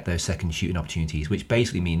eventually get those second shooting opportunities, which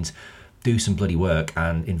basically means do some bloody work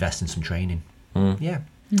and invest in some training. Yeah.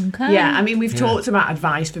 Okay. Yeah, I mean, we've talked about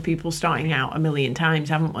advice for people starting out a million times,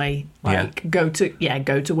 haven't we? Like, go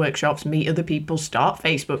to workshops, meet other people, start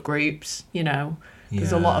Facebook groups,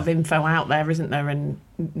 There's a lot of info out there, isn't there? And,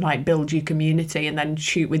 like, build your community and then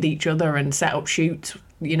shoot with each other and set up shoots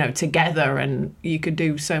together, and you could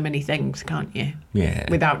do so many things, can't you? Yeah.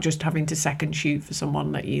 Without just having to second shoot for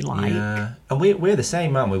someone that you like. Yeah. And we're the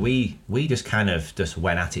same, aren't we? We just kind of just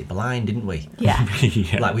went at it blind, didn't we? Yeah.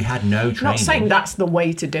 Yeah. Like we had no training. Not saying that's the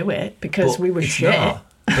way to do it, because but we were it's shit. not.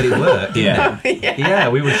 But it worked. Yeah. Yeah,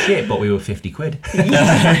 we were shit, but we were 50 quid.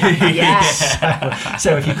 Yes.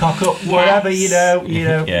 So if you cock up whatever, Yeah.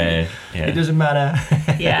 it doesn't matter.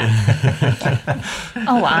 Yeah.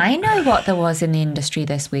 Oh, I know what there was in the industry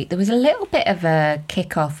this week. There was a little bit of a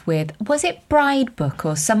kick-off with, was it Bridebook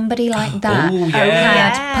or somebody like that? Oh, Who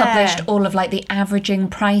yeah. had published all of like the averaging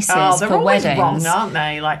prices Oh, they're for always weddings. wrong, aren't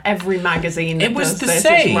they? Like every magazine that It was does the this is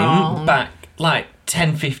same wrong. back like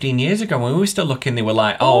 10, 15 years ago when we were still looking. They were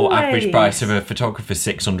like, oh, average Always. price of a photographer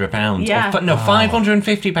 £600. Yeah. No,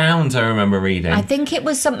 £550. I remember reading. I think it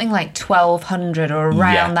was something like 1,200 or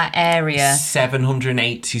around Yeah. that area.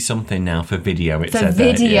 780 something now for video. It For said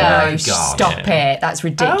video, That. My God. stop it. That's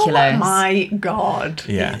ridiculous. Oh my God.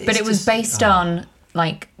 Yeah. But it was based on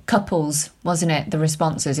like couples, wasn't it? The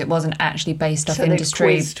responses. It wasn't actually based off So they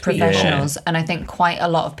industry quizzed people. professionals. And I think quite a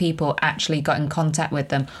lot of people actually got in contact with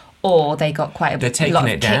them, or they got quite They're a taking lot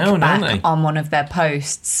of it down, aren't kickback they? on one of their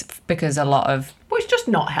posts, because a lot of Well, it's just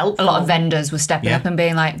not helpful. vendors were stepping Yeah. up and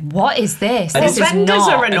being like, "What is this? And This is vendors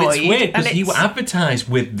not." are And it's annoyed, weird because and you it's- advertise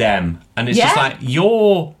with them, and it's just Yeah. like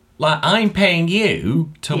you're like I'm paying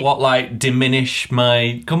you to what like diminish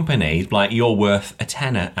my company. Like you're worth a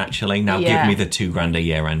tenner actually. Now Yeah. give me the $2,000 a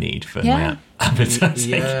year I need for Yeah. my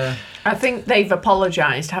advertising. Yeah. I think they've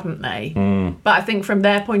apologised, haven't they? But I think from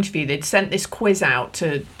their point of view, they'd sent this quiz out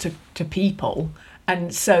to people.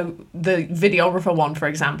 And so the videographer one, for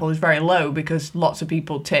example, is very low because lots of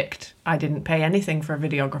people ticked, I didn't pay anything for a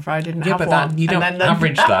videographer. I didn't Yeah, have but one. that- you don't and then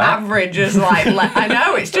average the that. average is like, I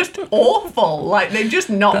know, it's just awful. Like, they've just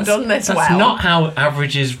not done this That's well. not how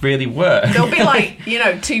averages really work. There'll be like,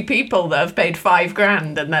 2 people that have paid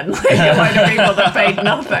 $5,000 and then like a load of people that paid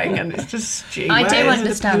nothing. And it's just stupid. I do Who are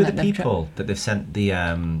understand that the they've people that they've sent the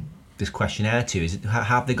this questionnaire to? Is it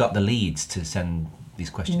have they got the leads to send these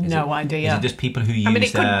questions? No idea. Is it just people who use I mean,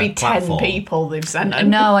 it could their be 10 platform? people they've sent. a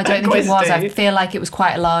No, I don't think quiz it was. to. I feel like it was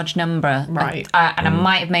quite a large number. Right. And I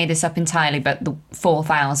might have made this up entirely, but the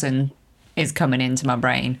 4,000 is coming into my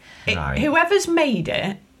brain. Right. Whoever's made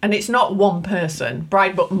it, and it's not one person,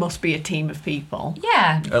 Bridebook must be a team of people.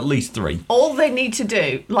 Yeah. At least 3. All they need to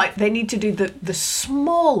do, they need to do the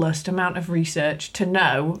smallest amount of research to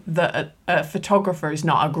know that a photographer is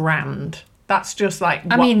not a grand. That's just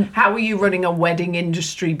like, how are you running a wedding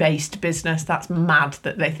industry-based business? That's mad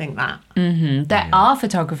that they think that. There are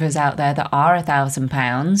photographers out there that are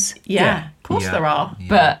 £1,000. Yeah, of course Yeah. there are.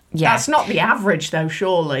 But yeah, That's not the average, though,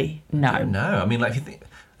 surely. no. No, I mean, like, if you think,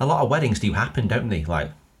 a lot of weddings do happen, don't they?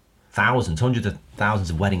 Like, hundreds of thousands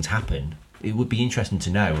of weddings happen. It would be interesting to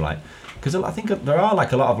know, like, because I think there are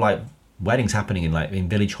like a lot of like weddings happening in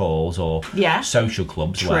village halls or Yeah. social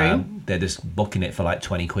clubs True. where they're just booking it for like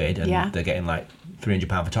 20 quid and Yeah. they're getting like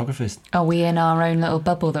 £300 photographers. Are we in our own little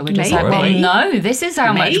bubble that we're just Maybe. like, well, no, this is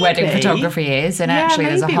how much wedding Maybe. photography is, and Yeah, actually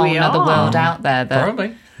there's a maybe whole we other are. world out there that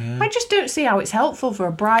Probably. I just don't see how it's helpful for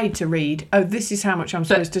a bride to read, oh, this is how much I'm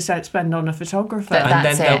supposed to spend on a photographer. But And then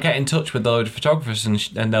That's they'll it. get in touch with the load of photographers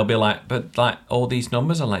and they'll be like, but like all these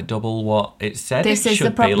numbers are like double what it said This it is should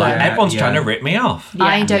the problem. be. Like Yeah, everyone's yeah. trying to rip me off.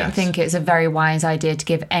 I don't Yes. think it's a very wise idea to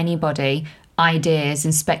give anybody ideas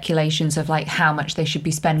and speculations of like how much they should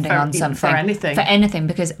be spending For- on something for anything.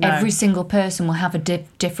 because No. every single person will have a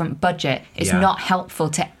different budget. It's Yeah. not helpful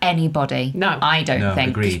to anybody. No. I don't No, think.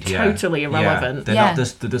 agreed. It's Yeah. totally irrelevant. Yeah. They're Yeah.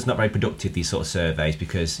 not they're just not very productive, these sort of surveys,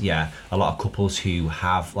 because a lot of couples who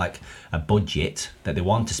have like a budget that they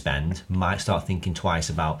want to spend might start thinking twice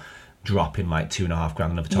about dropping like $2,500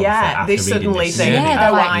 on a photographer Yeah, after they reading suddenly this. think, Yeah, they're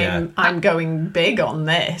oh, like- I'm going big on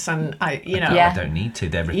this, and I Yeah. I don't need to.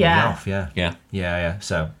 They're ripping Yeah. me off. Yeah.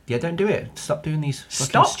 So don't do it. Stop doing these. fucking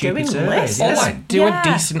Stop stupid doing surveys. lists. Or Yes. like do Yeah.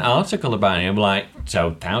 a decent article about it. I'm like, so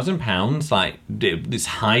 £1,000, like it's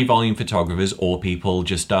high volume photographers or people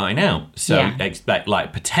just starting out. So Yeah. expect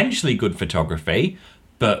like potentially good photography,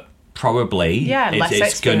 but probably less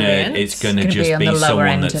it's gonna experience. gonna Gonna just be on be the lower someone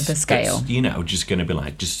end that's, of the scale. that's, just gonna be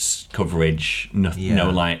like just coverage, nothing, Yeah. no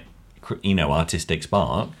like artistic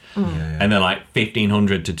spark, and then like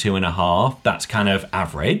 1,500 to 2.5. That's kind of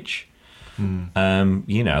average.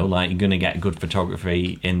 Like you're gonna get good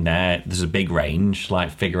photography in there. There's a big range. Like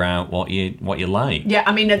figure out what you like. Yeah,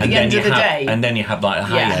 I mean, at the And end then of the you have- day, and then you have like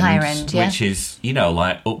high end, Higher end, yeah. which is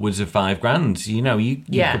like upwards of $5,000. You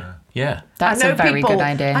Yeah. could Yeah. That's a very good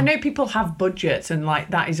idea. I know people have budgets, and like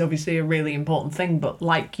that is obviously a really important thing. But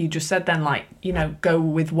like you just said, then like go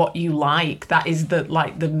with what you like. That is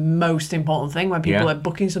the most important thing when people are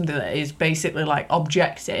booking something that is basically like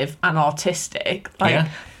objective and artistic. Like,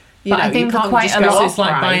 but I think you can't quite just a go lot. It's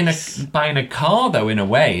like price. buying a car, though. In a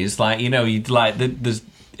way, it's like you'd like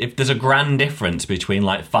if there's a grand difference between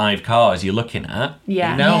like 5 cars you're looking at,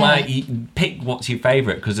 like you pick what's your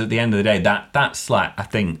favourite, because at the end of the day, that's like, I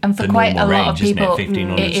think, and for the quite a normal lot range, of people, isn't it?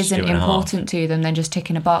 1,500 it isn't to 2.5. important to them than just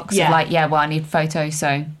ticking a box of like, well, I need photos,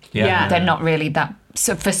 so they're not really that.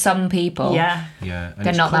 So for some people, and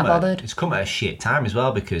they're not that bothered. It's come at a shit time as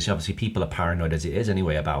well, because obviously people are paranoid as it is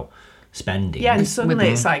anyway about spending. Yeah, and suddenly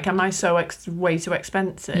it's like, am I so way too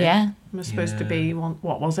expensive? Yeah. I'm supposed to be,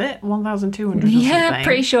 what was it? 1,200 or Yeah, something?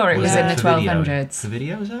 pretty sure it was in the For video. 1200s. For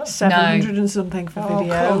video, is that? 700 and something for video.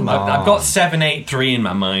 Come on. I've got 783 in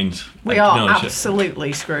my mind. We are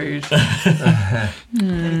absolutely screwed.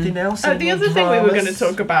 Anything else? The other thing we were going to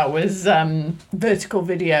talk about was vertical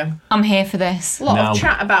video. I'm here for this. A lot of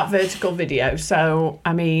chat about vertical video. So,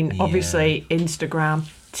 I mean, obviously, Instagram,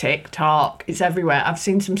 TikTok, it's everywhere. I've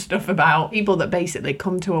seen some stuff about people that basically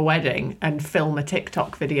come to a wedding and film a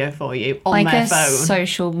TikTok video for you on Like their a phone.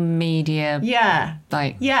 social media. Yeah.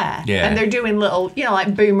 Like, Yeah. And they're doing little,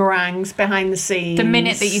 like boomerangs behind the scenes. the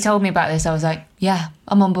minute that you told me about this, I was like, yeah,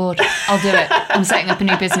 I'm on board. I'll do it. I'm setting up a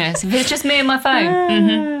new business. If it's just me and my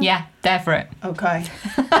phone, yeah, there for it. Okay.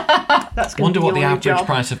 That's I wonder be what the your average job.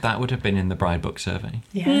 price of that would have been in the bride book survey.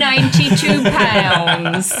 Yeah.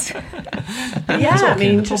 £92. Yeah, I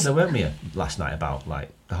mean, just there weren't we last night about like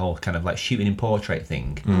the whole kind of like shooting in portrait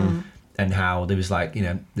thing, and how there was like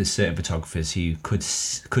there's certain photographers who could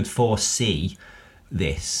foresee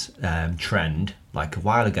this trend like a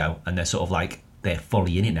while ago, and they're sort of like they're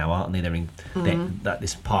fully in it now, aren't they? They're in that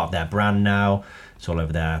this part of their brand now. It's all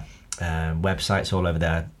over their websites, all over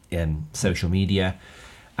their social media,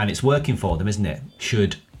 and it's working for them, isn't it?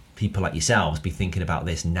 Should people like yourselves be thinking about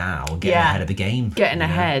this now and getting ahead of the game? Getting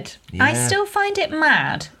ahead. Yeah. I still find it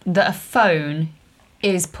mad that a phone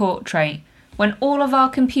is portrait when all of our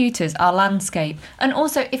computers are landscape. And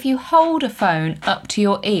also, if you hold a phone up to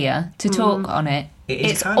your ear to talk on it,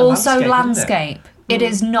 is it's kind of also landscape, isn't it? landscape. It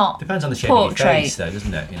is not Depends on the shape portrait. of your face, though,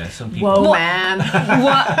 doesn't it? Some people. Whoa, What? man.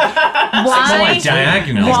 What? It's Why? like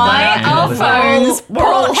diagonal. Why diagonal, are isn't it? phones We're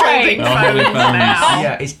all holding portrait? phones now.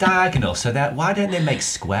 Yeah, it's diagonal. So why don't they make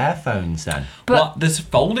square phones then? Well, there's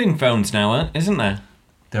folding phones now, isn't there?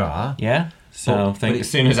 There are. Yeah. So I think but as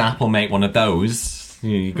soon as Apple make one of those,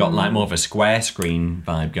 you got like more of a square screen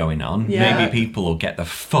vibe going on. Yeah. Maybe people will get the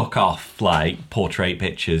fuck off like portrait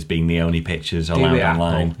pictures being the only pictures Do allowed it,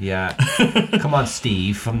 online. Apple. Yeah. Come on,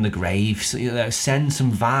 Steve, from the grave. Send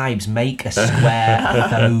some vibes. Make a square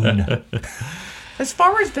phone. As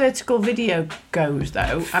far as vertical video goes, though,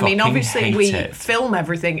 I mean, Fucking obviously hate we it. film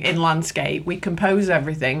everything in landscape, we compose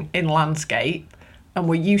everything in landscape, and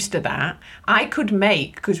we're used to that. I could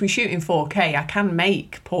make, because we shoot in 4K, I can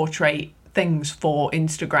make portrait things for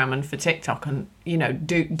Instagram and for TikTok and,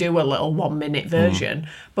 do a little 1 minute version.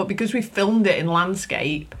 But because we filmed it in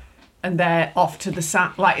landscape and they're off to the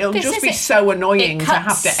side, like, it'll This just is be it. so annoying It to have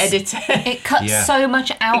cuts- to edit it. It cuts Yeah. so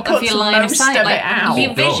much out It of your cuts line of most sight. of Like it out.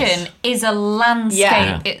 your It does. vision is a landscape.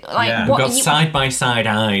 Yeah. Like Yeah. what We've are got you, side by side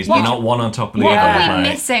eyes, What- they're not one on top of the what other. are we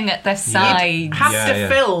like- missing at the sides? Have Yeah, to yeah.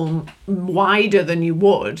 film wider than you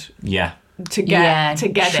would Yeah. to get Yeah,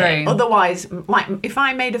 it. true. Otherwise, like if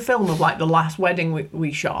I made a film of like the last wedding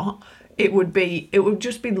we shot, it would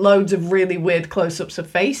just be loads of really weird close-ups of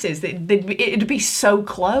faces. It'd be so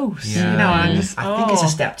close, And I just I think it's a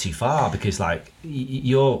step too far, because like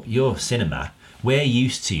your cinema, we're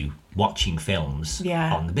used to watching films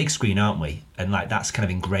on the big screen, aren't we? And like that's kind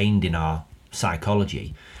of ingrained in our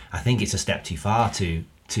psychology. I think it's a step too far to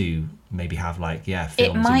maybe have like films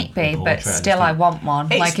It might in be, but portrait. still, I want one.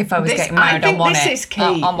 Like if I was getting married, I want it. This is key,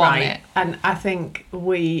 I want right? it. And I think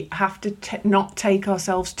we have to not take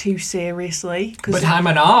ourselves too seriously. But I'm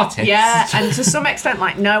an artist. Yeah, and to some extent,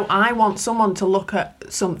 like, no, I want someone to look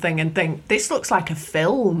at something and think, this looks like a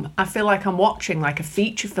film. I feel like I'm watching like a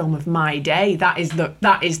feature film of my day. That is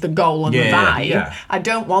the goal and the Yeah, vibe. yeah. I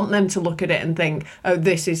don't want them to look at it and think, oh,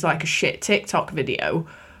 this is like a shit TikTok video.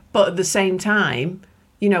 But at the same time,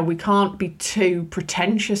 we can't be too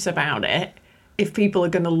pretentious about it. If people are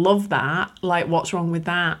going to love that, like, what's wrong with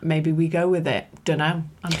that? Maybe we go with it. Don't know.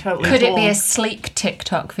 I'm totally Could it be torn. a sleek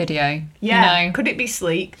TikTok video? Yeah. You know? Could it be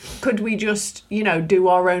sleek? Could we just, do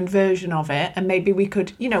our own version of it? And maybe we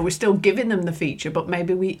could, we're still giving them the feature, but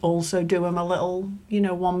maybe we also do them a little,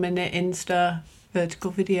 1 minute Insta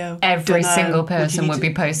vertical video. Every Dunno. single you person need would to-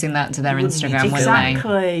 be posting that to their you wouldn't need Instagram, to- wouldn't they?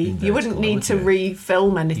 Exactly. You wouldn't vertical, need to would you?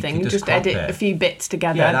 re-film anything. You could Just just edit crop it. a few bits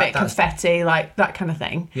together, Yeah, a bit that's- confetti, like that kind of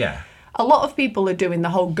thing. Yeah. A lot of people are doing the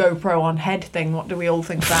whole GoPro on head thing. What do we all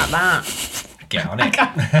think about that? Get on it. I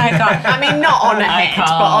can't. I mean, not on a I head,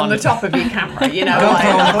 but on the can't. top of your camera, you know. Go like-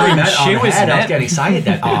 for a Green on shoe, head. isn't I was it? getting excited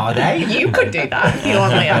then. Are they? You could do that if you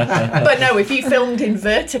want, Leah. But no, if you filmed in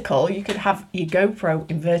vertical, you could have your GoPro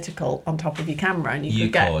in vertical on top of your camera, and you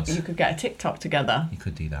could get a TikTok together. You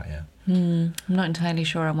could do that, yeah. I'm not entirely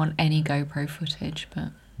sure I want any GoPro footage, but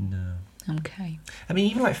No. okay. I mean,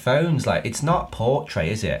 even like phones, like, it's not portrait,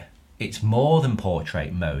 is it? It's more than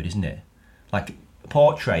portrait mode, isn't it? Like,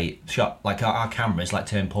 portrait shot, like our cameras, like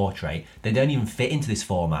turn portrait, they don't even fit into this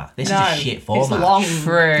format. This is a shit format. It's long,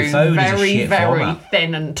 True. The phone is a very, shit very format.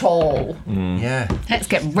 thin and tall. Yeah. Let's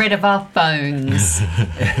get rid of our phones.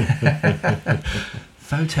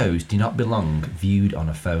 Photos do not belong viewed on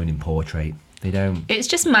a phone in portrait. They don't. It's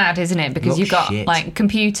just mad, isn't it? Because Look you've got shit. like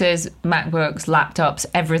computers, MacBooks, laptops,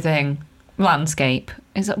 everything, landscape.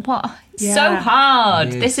 Is it what? Yeah. So hard.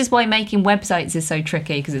 It is. This is why making websites is so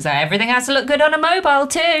tricky because it's like everything has to look good on a mobile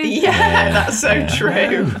too. Yeah, that's so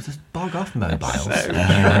true. Just bog off mobiles.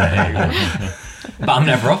 But I'm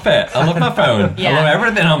never off it. I love my phone. Yeah. I love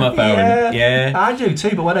everything on my phone. Yeah. I do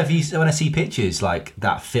too, but when I see pictures like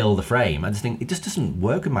that fill the frame, I just think it just doesn't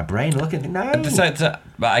work with my brain. I look and think, no.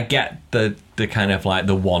 But I get the kind of like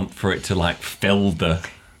the want for it to like fill the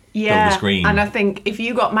Yeah, screen. and I think if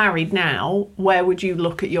you got married now, where would you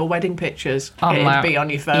look at your wedding pictures? On It'd my- be on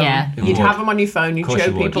your phone. yeah. It You'd would. have them on your phone. You'd Course show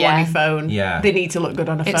you would. people Yeah. on your phone. Yeah. They need to look good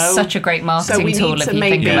on a It's phone. such a great marketing so we tool need if to you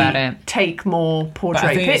think maybe about it. take more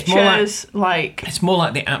portrait think it's more pictures. Like It's more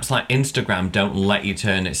like the apps like Instagram don't let you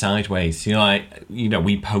turn it sideways.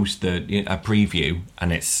 We post a preview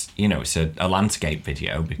and it's a landscape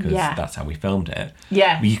video because Yeah. that's how we filmed it.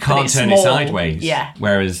 Yeah, But you but can't it's turn it small. sideways. Yeah.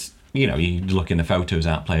 Whereas you look in the photos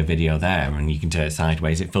app, play a video there, and you can turn it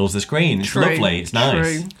sideways. It fills the screen. It's True, lovely. It's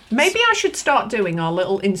nice. True. Maybe I should start doing our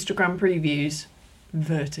little Instagram previews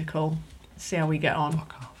vertical. See how we get on.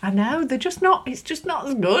 I know they're just not. It's just not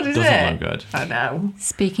as good, is Doesn't it? look good. I know.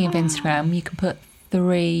 Speaking of Instagram, you can put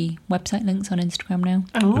 3 website links on Instagram now.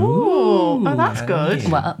 Oh, that's and good. you-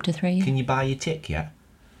 Well, up to 3. Can you buy your tick yet?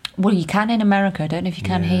 Well, you can in America. I don't know if you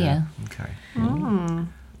can here. Okay.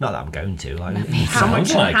 Not that I'm going to. Like, How much?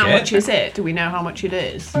 Sounds like how it. much is it? Do we know how much it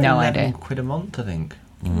is? No 11 idea. quid a month, I think.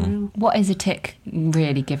 What is a tick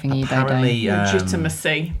really giving you, though, Apparently,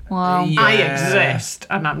 Legitimacy. Well, yeah. I exist,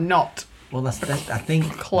 and I'm not. Well, I think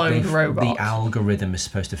Cloned robot. the algorithm is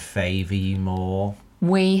supposed to favour you more.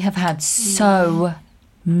 we have had so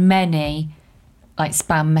many like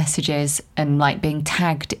spam messages and like being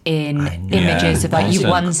tagged in I know. images of like you Constant.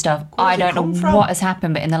 won stuff. Where I does it don't come know from? what has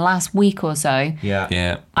happened, but in the last week or so, Yeah.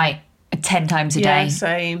 Yeah. 10 times a Yeah, day.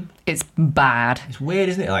 same. It's bad. It's weird,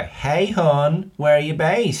 isn't it? Like, hey, hon, where are you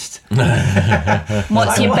based?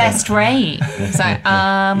 What's your best rate? It's like,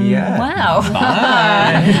 Yeah. wow.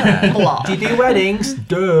 Blah. Do you do weddings?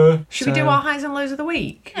 Duh. Should we do our highs and lows of the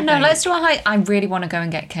week? No, let's do a high. I really want to go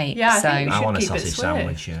and get cake. Yeah, I so think we I should want a keep it sausage sweet.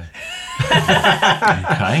 sandwich, yeah.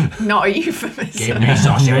 Okay. Not a euphemism. Give me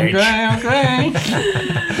sausage. Okay.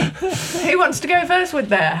 Who wants to go first with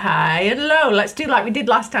their high and low? Let's do like we did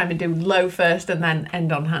last time and do low first and then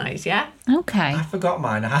end on highs, yeah? okay. I forgot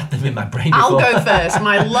mine. I had them in my brain I'll before. go first.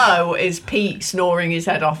 My low is Pete snoring his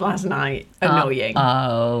head off last night. Annoying.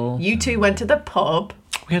 Oh. You two went to the pub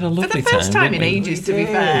We had a for lovely the first time in didn't we? ages, to be Yeah.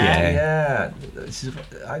 fair. Yeah. This is,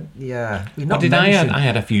 yeah. We've not What did I had? mentioned- I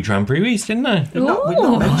had a few Drambuis, didn't I? We've not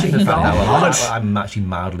Ooh, mentioned the fact God. that I'm actually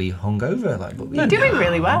mildly hungover. Like, but You're doing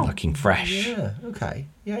really well. Looking fresh. Yeah, okay.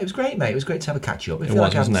 Yeah, it was great, mate. It was great to have a catch up. I feel was,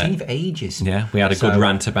 like I haven't wasn't seen it? you for ages. Yeah, we had a good So-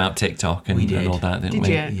 rant about TikTok and, We did. and all that, didn't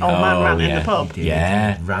Did we? you? Old man rant in the pub. We did.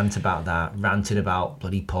 Yeah. Rant about that. Ranted about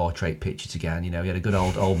bloody portrait pictures again. You know, we had a good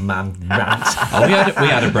old man rant. Oh, we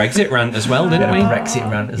had a Brexit rant as well, didn't We we? had a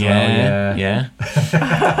Brexit rant as Yeah, well. yeah.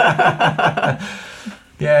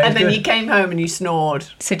 Yeah, And then good. you came home and you snored.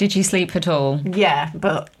 So did you sleep at all? Yeah,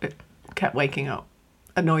 but kept waking up.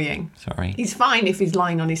 Annoying. Sorry. He's fine if he's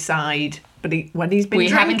lying on his side, but when he's been We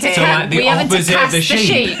haven't drinking... to, So, like, the we haven't to opposite of cast the the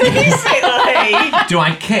sheep. sheep. Basically. Do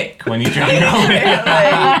I kick when you drink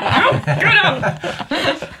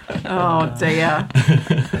Oh dear.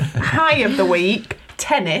 High of the week,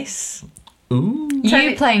 tennis.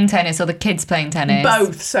 You playing tennis or the kids playing tennis?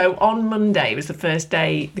 Both. So on Monday was the first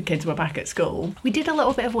day the kids were back at school. We did a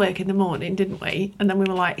little bit of work in the morning, didn't we? And then we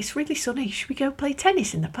were like, it's really sunny. Should we go play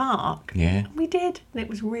tennis in the park? Yeah. And we did. And it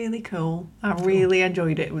was really cool. I really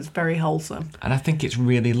enjoyed it. It was very wholesome. And I think it's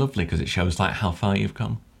really lovely because it shows like how far you've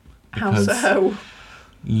come. How because so?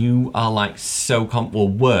 you are like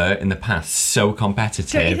were in the past so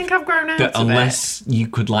competitive. Don't you think I've grown out that of unless you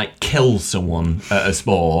could like kill someone at a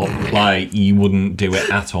sport, like you wouldn't do it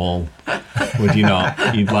at all, would you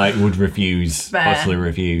not? You'd would refuse, utterly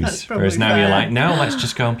refuse. That's probably Whereas now fair. you're like, no, let's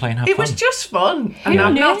just go and play and have It fun. was just fun, and Who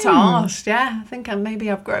I'm not knew? arsed. Yeah, I think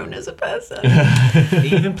maybe I've grown as a person.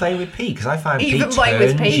 Even playing with Pete, because I find Even Pete playing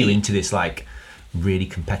with turns you Pete. into this like really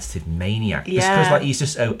competitive maniac. Just Yeah. because like he's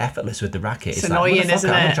just so effortless with the racket. It's like, annoying, motherfucker, isn't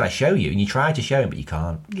I'm it? gonna try to show you, and you try to show him, but you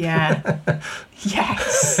can't. Yeah.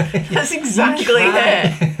 Yes. That's exactly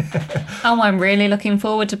it. Oh, I'm really looking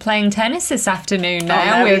forward to playing tennis this afternoon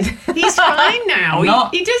now. Oh, no, with he's fine now.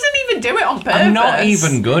 Not- He doesn't even do it on purpose. I'm not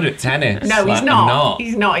even good at tennis. No, Like, he's I'm not. not.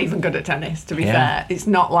 He's not even good at tennis, to be Yeah. fair. It's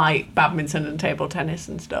not like badminton and table tennis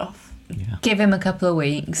and stuff. Give him a couple of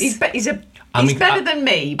weeks. He's better I'm- than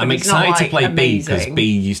me, but I'm he's excited not, like, to play B because amazing. B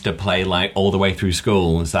used to play like all the way through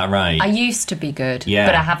school. Is that right? I used to be good, Yeah.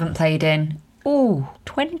 but I haven't played in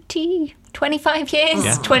 20, 25 years,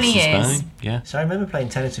 Yeah, 20 this is years. fine. Yeah. So I remember playing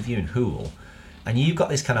tennis with you in Hoole, and you've got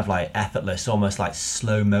this kind of like effortless, almost like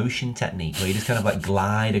slow motion technique where you just kind of like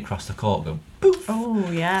glide across the court, go poof, Oh,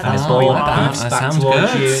 yeah, and that's the what we ball like want. poofs That back sounds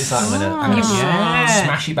towards good. you. It's like when and you Yeah.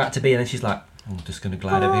 smash it back to B, and then she's like, I'm just going to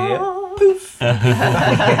glide over here.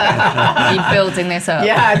 Are you building this up?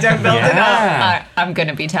 Yeah, don't build it up. Yeah. I'm going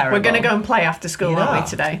to be terrible. We're going to go and play after school, You aren't are. we,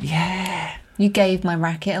 today? Yeah. You gave my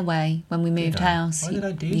racket away when we moved house. Why did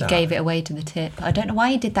I do You that? gave it away to the tip. I don't know why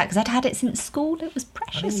you did that because I'd had it since school. It was I think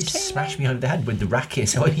precious you to smashed me. me over the head with the racket,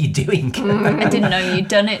 so what are you doing? I didn't know you'd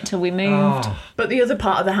done it till we moved. Oh, But the other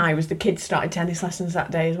part of the high was the kids started tennis lessons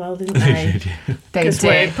that day as well, didn't they? They Because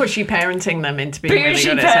we're did. pushy parenting them into being really Pushy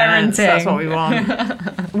good at tennis. parenting. That's what we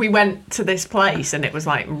want. We went to this place and it was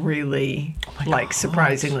like really, like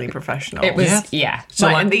surprisingly professional. It was, Yeah. yeah. So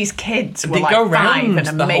Like, like, and these kids were they like go 5 round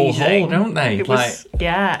and the whole amazing, hall, don't they? It was, it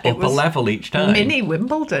up was a level each time. mini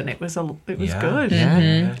Wimbledon. It was yeah. good. Yeah. Do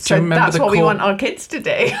you So remember that's the what we court- want our kids to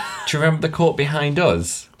do. Do you remember the court behind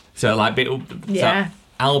us? So like, Yeah. So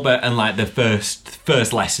Albert and like the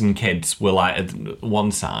first lesson kids were like at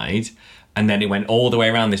one side, and then it went all the way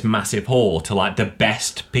around this massive hall to like the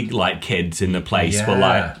best kids in the place were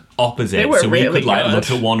like Yeah. opposite. They were so we really could like good.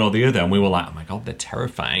 look at one or the other, and we were like, oh my god, they're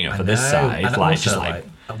terrifying over this No. side. And Like also, just like.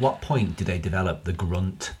 at what point did they develop the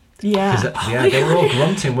grunt? Yeah. 'Cause, yeah, they were all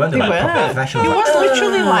grunting, weren't they? They Like proper were. professionals. It like, was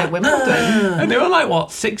literally like Wimbledon. And they were like,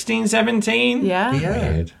 what, 16, 17? Yeah.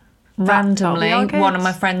 yeah. Weird. Randomly, That'll be our one of kids.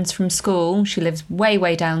 my friends from school, she lives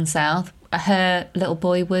way down south, her little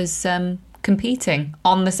boy was competing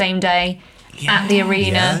on the same day at the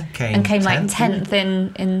arena Yeah, and came like 10th, 10th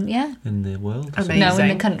in In the world. Amazing. no, in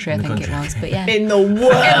the country, I In the think it country. was, but yeah. In the world.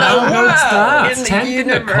 What's that? In the 10th in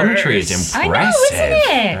the universe. country is impressive. I know, isn't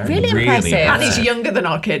it? Really Really impressive. And impressive. he's younger than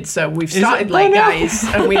our kids, so we've it? started Oh, late, no. guys,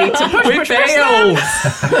 and we need to push, We push them.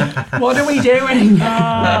 failed! What are we doing?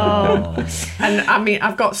 And I mean,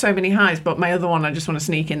 I've got so many highs, but my other one I just want to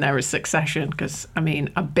sneak in there is Succession, because I mean,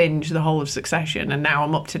 I binged the whole of Succession, and now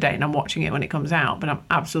I'm up to date and I'm watching it when it comes out. But I'm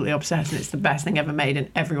absolutely obsessed, and it's the best thing ever made, and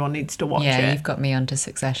everyone needs to watch Yeah, it. you've got me onto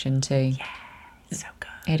Succession too. It's so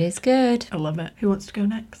good. It is good. I love it. Who wants to go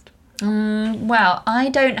next? Well, I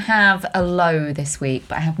don't have a low this week,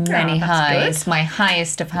 but I have many that's highs. good. My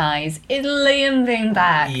highest of highs is Liam being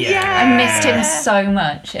back. Yeah. I missed him so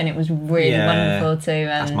much, and it was really Yeah. wonderful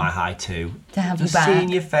That's my high too. to have Just you back. seeing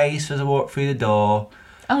your face as I walk through the door.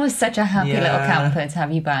 I was such a happy little Yeah. camper to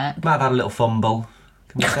have you back. Might have had a little fumble.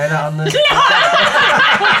 Can we say that on the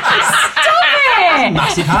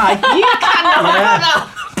massive high?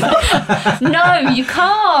 No, you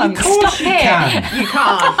can't. Stop You it. can. You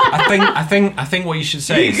can't. I think what you should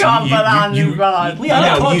say You is can't put that on your rod. We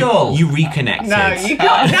are a cuddle. you reconnected. No, you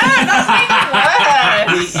can't. No, that's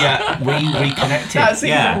even worse. Yeah, we reconnected. That's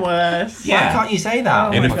Yeah. even worse. Why can't you say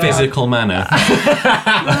that? in Oh a my God. physical manner.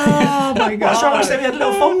 Oh my god. What's wrong with saying we had a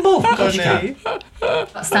little fumble? Of course you can.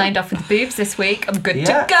 Funny. Signed off with the boobs this week. I'm good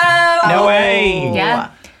Yeah. to go. No way. Yeah.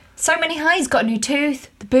 So many highs. Got a new tooth.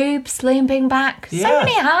 The boobs. Liam being back. So Yeah.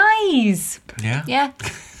 many highs. Yeah. Yeah.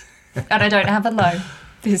 And I don't have a low.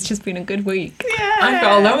 It's just been a good week. I've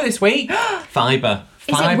got a low this week. Fibre.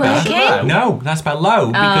 Is it Fibre. working? No, that's my low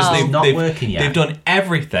because Oh. they've Not they've, working yet. they've done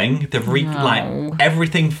everything. They've like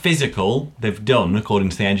everything physical they've done according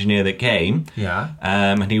to the engineer that came. Yeah.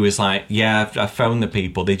 And he was like, "Yeah, I've phoned the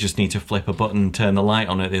people. They just need to flip a button, and turn the light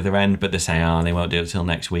on at the other end, but they say, oh, they won't do it till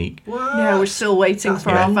next week." Yeah, we're still waiting That's for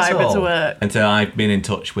our mental. fibre to work. And so I've been in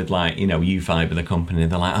touch with U-Fibre, the company.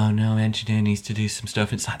 They're like, "Oh no, engineer needs to do some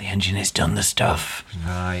stuff." It's like the engineer's done the stuff.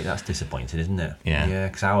 Right, that's disappointing, isn't it? Yeah. Yeah,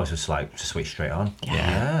 because I was just like, just switch straight on.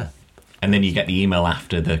 Yeah. And then you get the email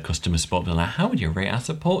after the customer support, like, how would you rate our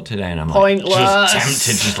support today? And I'm Pointless. like, just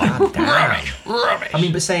tempted, just like, rubbish. I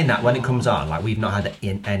mean, but saying that, when it comes on, like, we've not had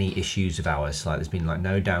any issues of ours. Like, there's been like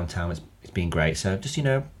no downtime. It's been great. So just,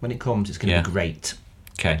 when it comes, it's going to be great.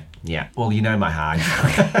 Okay. Yeah. Well, you know my high.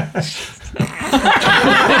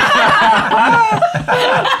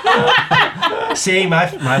 Seeing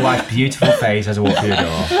my wife's beautiful face as I walk through the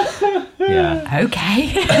door. Yeah. Okay.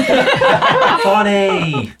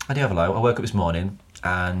 Funny. I do have a low. I woke up this morning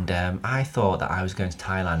and I thought that I was going to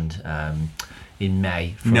Thailand in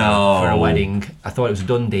May for a wedding. I thought it was a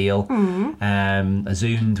done deal. I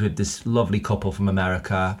Zoomed with this lovely couple from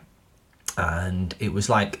America, and it was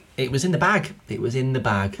in the bag. It was in the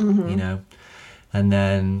bag, And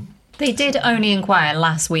then They did only inquire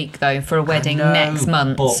last week, though, for a wedding next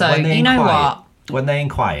month. So, you know what? When they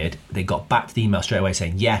inquired, they got back to the email straight away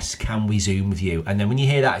saying, yes, can we Zoom with you? And then when you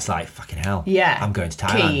hear that, it's like, fucking hell. Yeah. I'm going to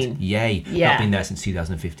Thailand. Keen. Yay. Yeah. Not been there since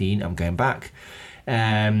 2015. I'm going back.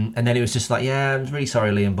 And then it was just like, yeah, I'm really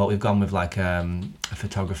sorry, Liam, but we've gone with like a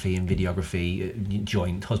photography and videography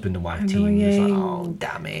joint husband and wife team. It was like, oh,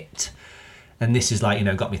 damn it. And this is like,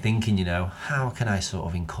 got me thinking, how can I sort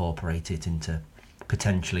of incorporate it into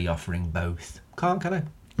potentially offering both? Can I?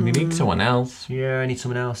 You need someone else. Yeah, I need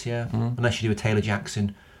someone else, yeah. Unless you do a Taylor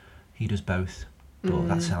Jackson. He does both. But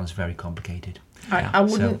that sounds very complicated. I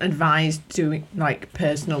wouldn't advise doing,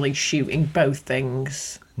 personally shooting both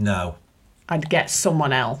things. No. I'd get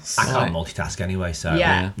someone else. I can't multitask anyway, so...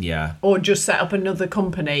 Yeah. Or just set up another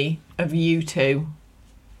company of you two.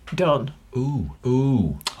 Done.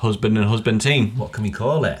 Ooh. Husband and husband team. What can we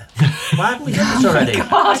call it? Why haven't we done this already?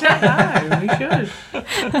 I don't know. We should.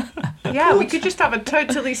 Yeah, we could just have a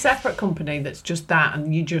totally separate company that's just that,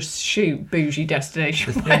 and you just shoot bougie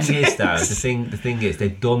destination. The thing is, though, the thing is,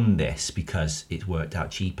 they've done this because it's worked out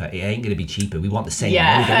cheaper. It ain't going to be cheaper. We want the same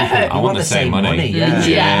money, don't we? I want the same money.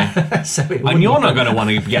 Yeah. So and you're not going to want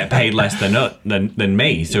to get paid less than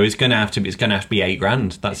me, so it's going to have to be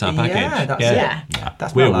 $8,000. That's our package. Yeah,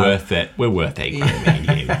 that's we're worth it. We're worth $8,000, me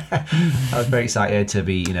and you. I was very excited to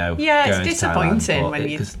be, Yeah, going it's to Thailand, disappointing when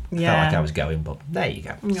you. Felt like I was going, but there you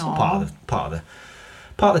go. It's part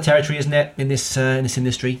of the territory, isn't it? In this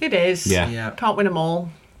industry, It is. Yeah. Can't win them all.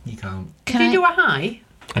 you can't. Did you do a high?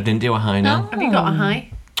 I didn't do a high, no. Have you got a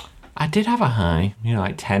high? I did have a high.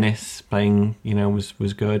 Like tennis, playing,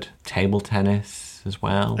 was good. Table tennis as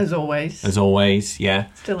well. As always. Yeah.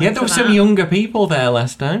 Still There into were some that. younger people there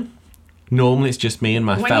last time. Normally it's just me and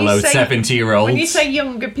my fellow 70-year-olds. When you say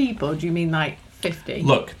younger people, do you mean 50?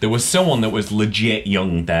 Look, there was someone that was legit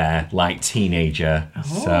young there, like teenager.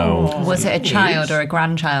 So Was it a child or a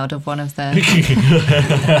grandchild of one of the...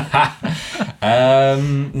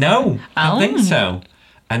 no, I think so.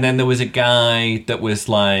 And then there was a guy that was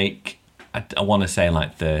like, I want to say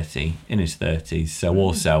 30, in his 30s, so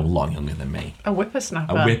also a lot younger than me. A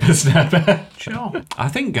whippersnapper. A whippersnapper. Sure. I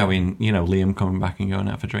think Liam coming back and going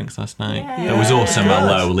out for drinks last night. Yeah. There was also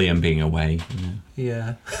Mallow, Liam being away.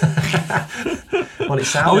 Yeah. Well, it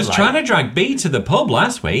sounded I was trying to drag B to the pub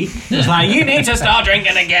last week. It's like, you need to start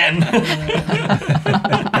drinking again.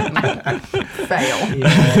 Fail.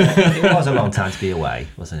 Yeah, it was a long time to be away,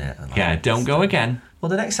 wasn't it? Yeah, don't go again. Well,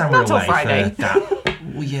 the next time we're Not till away Friday. for that...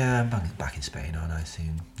 Well, yeah, I'm back in Spain, aren't I,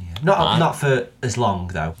 soon? Yeah. Not for as long,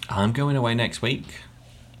 though. I'm going away next week.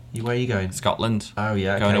 Where are you going? Scotland. Oh,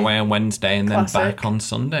 yeah, Going okay. away on Wednesday and Classic. then back on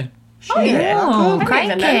Sunday. Oh, yeah. Oh, I didn't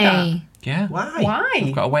even know that. crikey. Yeah. Why? Why?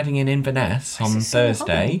 I've got a wedding in Inverness on is so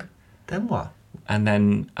Thursday. long? Then what? And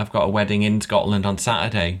then I've got a wedding in Scotland on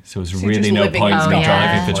Saturday. So there's So you're really just no living point in in me Scotland.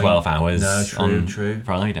 driving for 12 hours No, true, on true.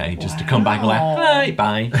 Friday just to come back and like,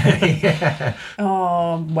 bye.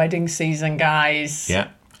 Oh, wedding season, guys. Yeah.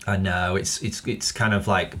 I know, it's kind of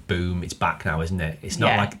like, boom, it's back now, isn't it? It's not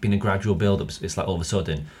Yeah. like been a gradual build-up. It's like all of a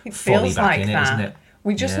sudden, It fully feels back like in that. it, isn't it?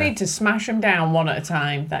 We just Yeah. need to smash them down one at a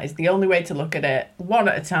time. That is the only way to look at it. One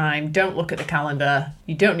at a time. Don't look at the calendar.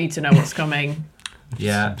 You don't need to know what's coming.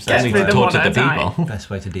 Yeah. Still need through to them talk one to at the a time. people. Best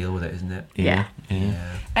way to deal with it, isn't it? Yeah.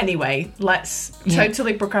 Anyway, let's Yeah.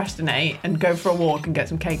 totally procrastinate and go for a walk and get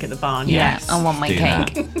some cake at the barn. Yeah, Yes, I want my do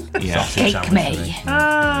cake. that. Yeah. Sausage Cake sandwich for me.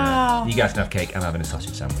 Ah. You guys can have cake. I'm having a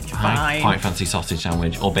sausage sandwich. I Fine. quite fancy sausage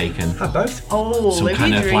sandwich or bacon. Have both. Oh, Some live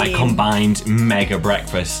kind your of like dream. combined mega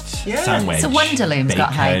breakfast Yeah. sandwich. It's a wonder Liam's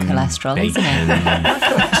got high Bacon, cholesterol, isn't it?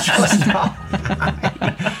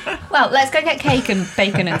 bacon. Well, let's go get cake and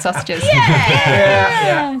bacon and sausages.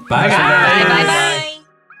 Yeah. Bye. Bye, bye, bye.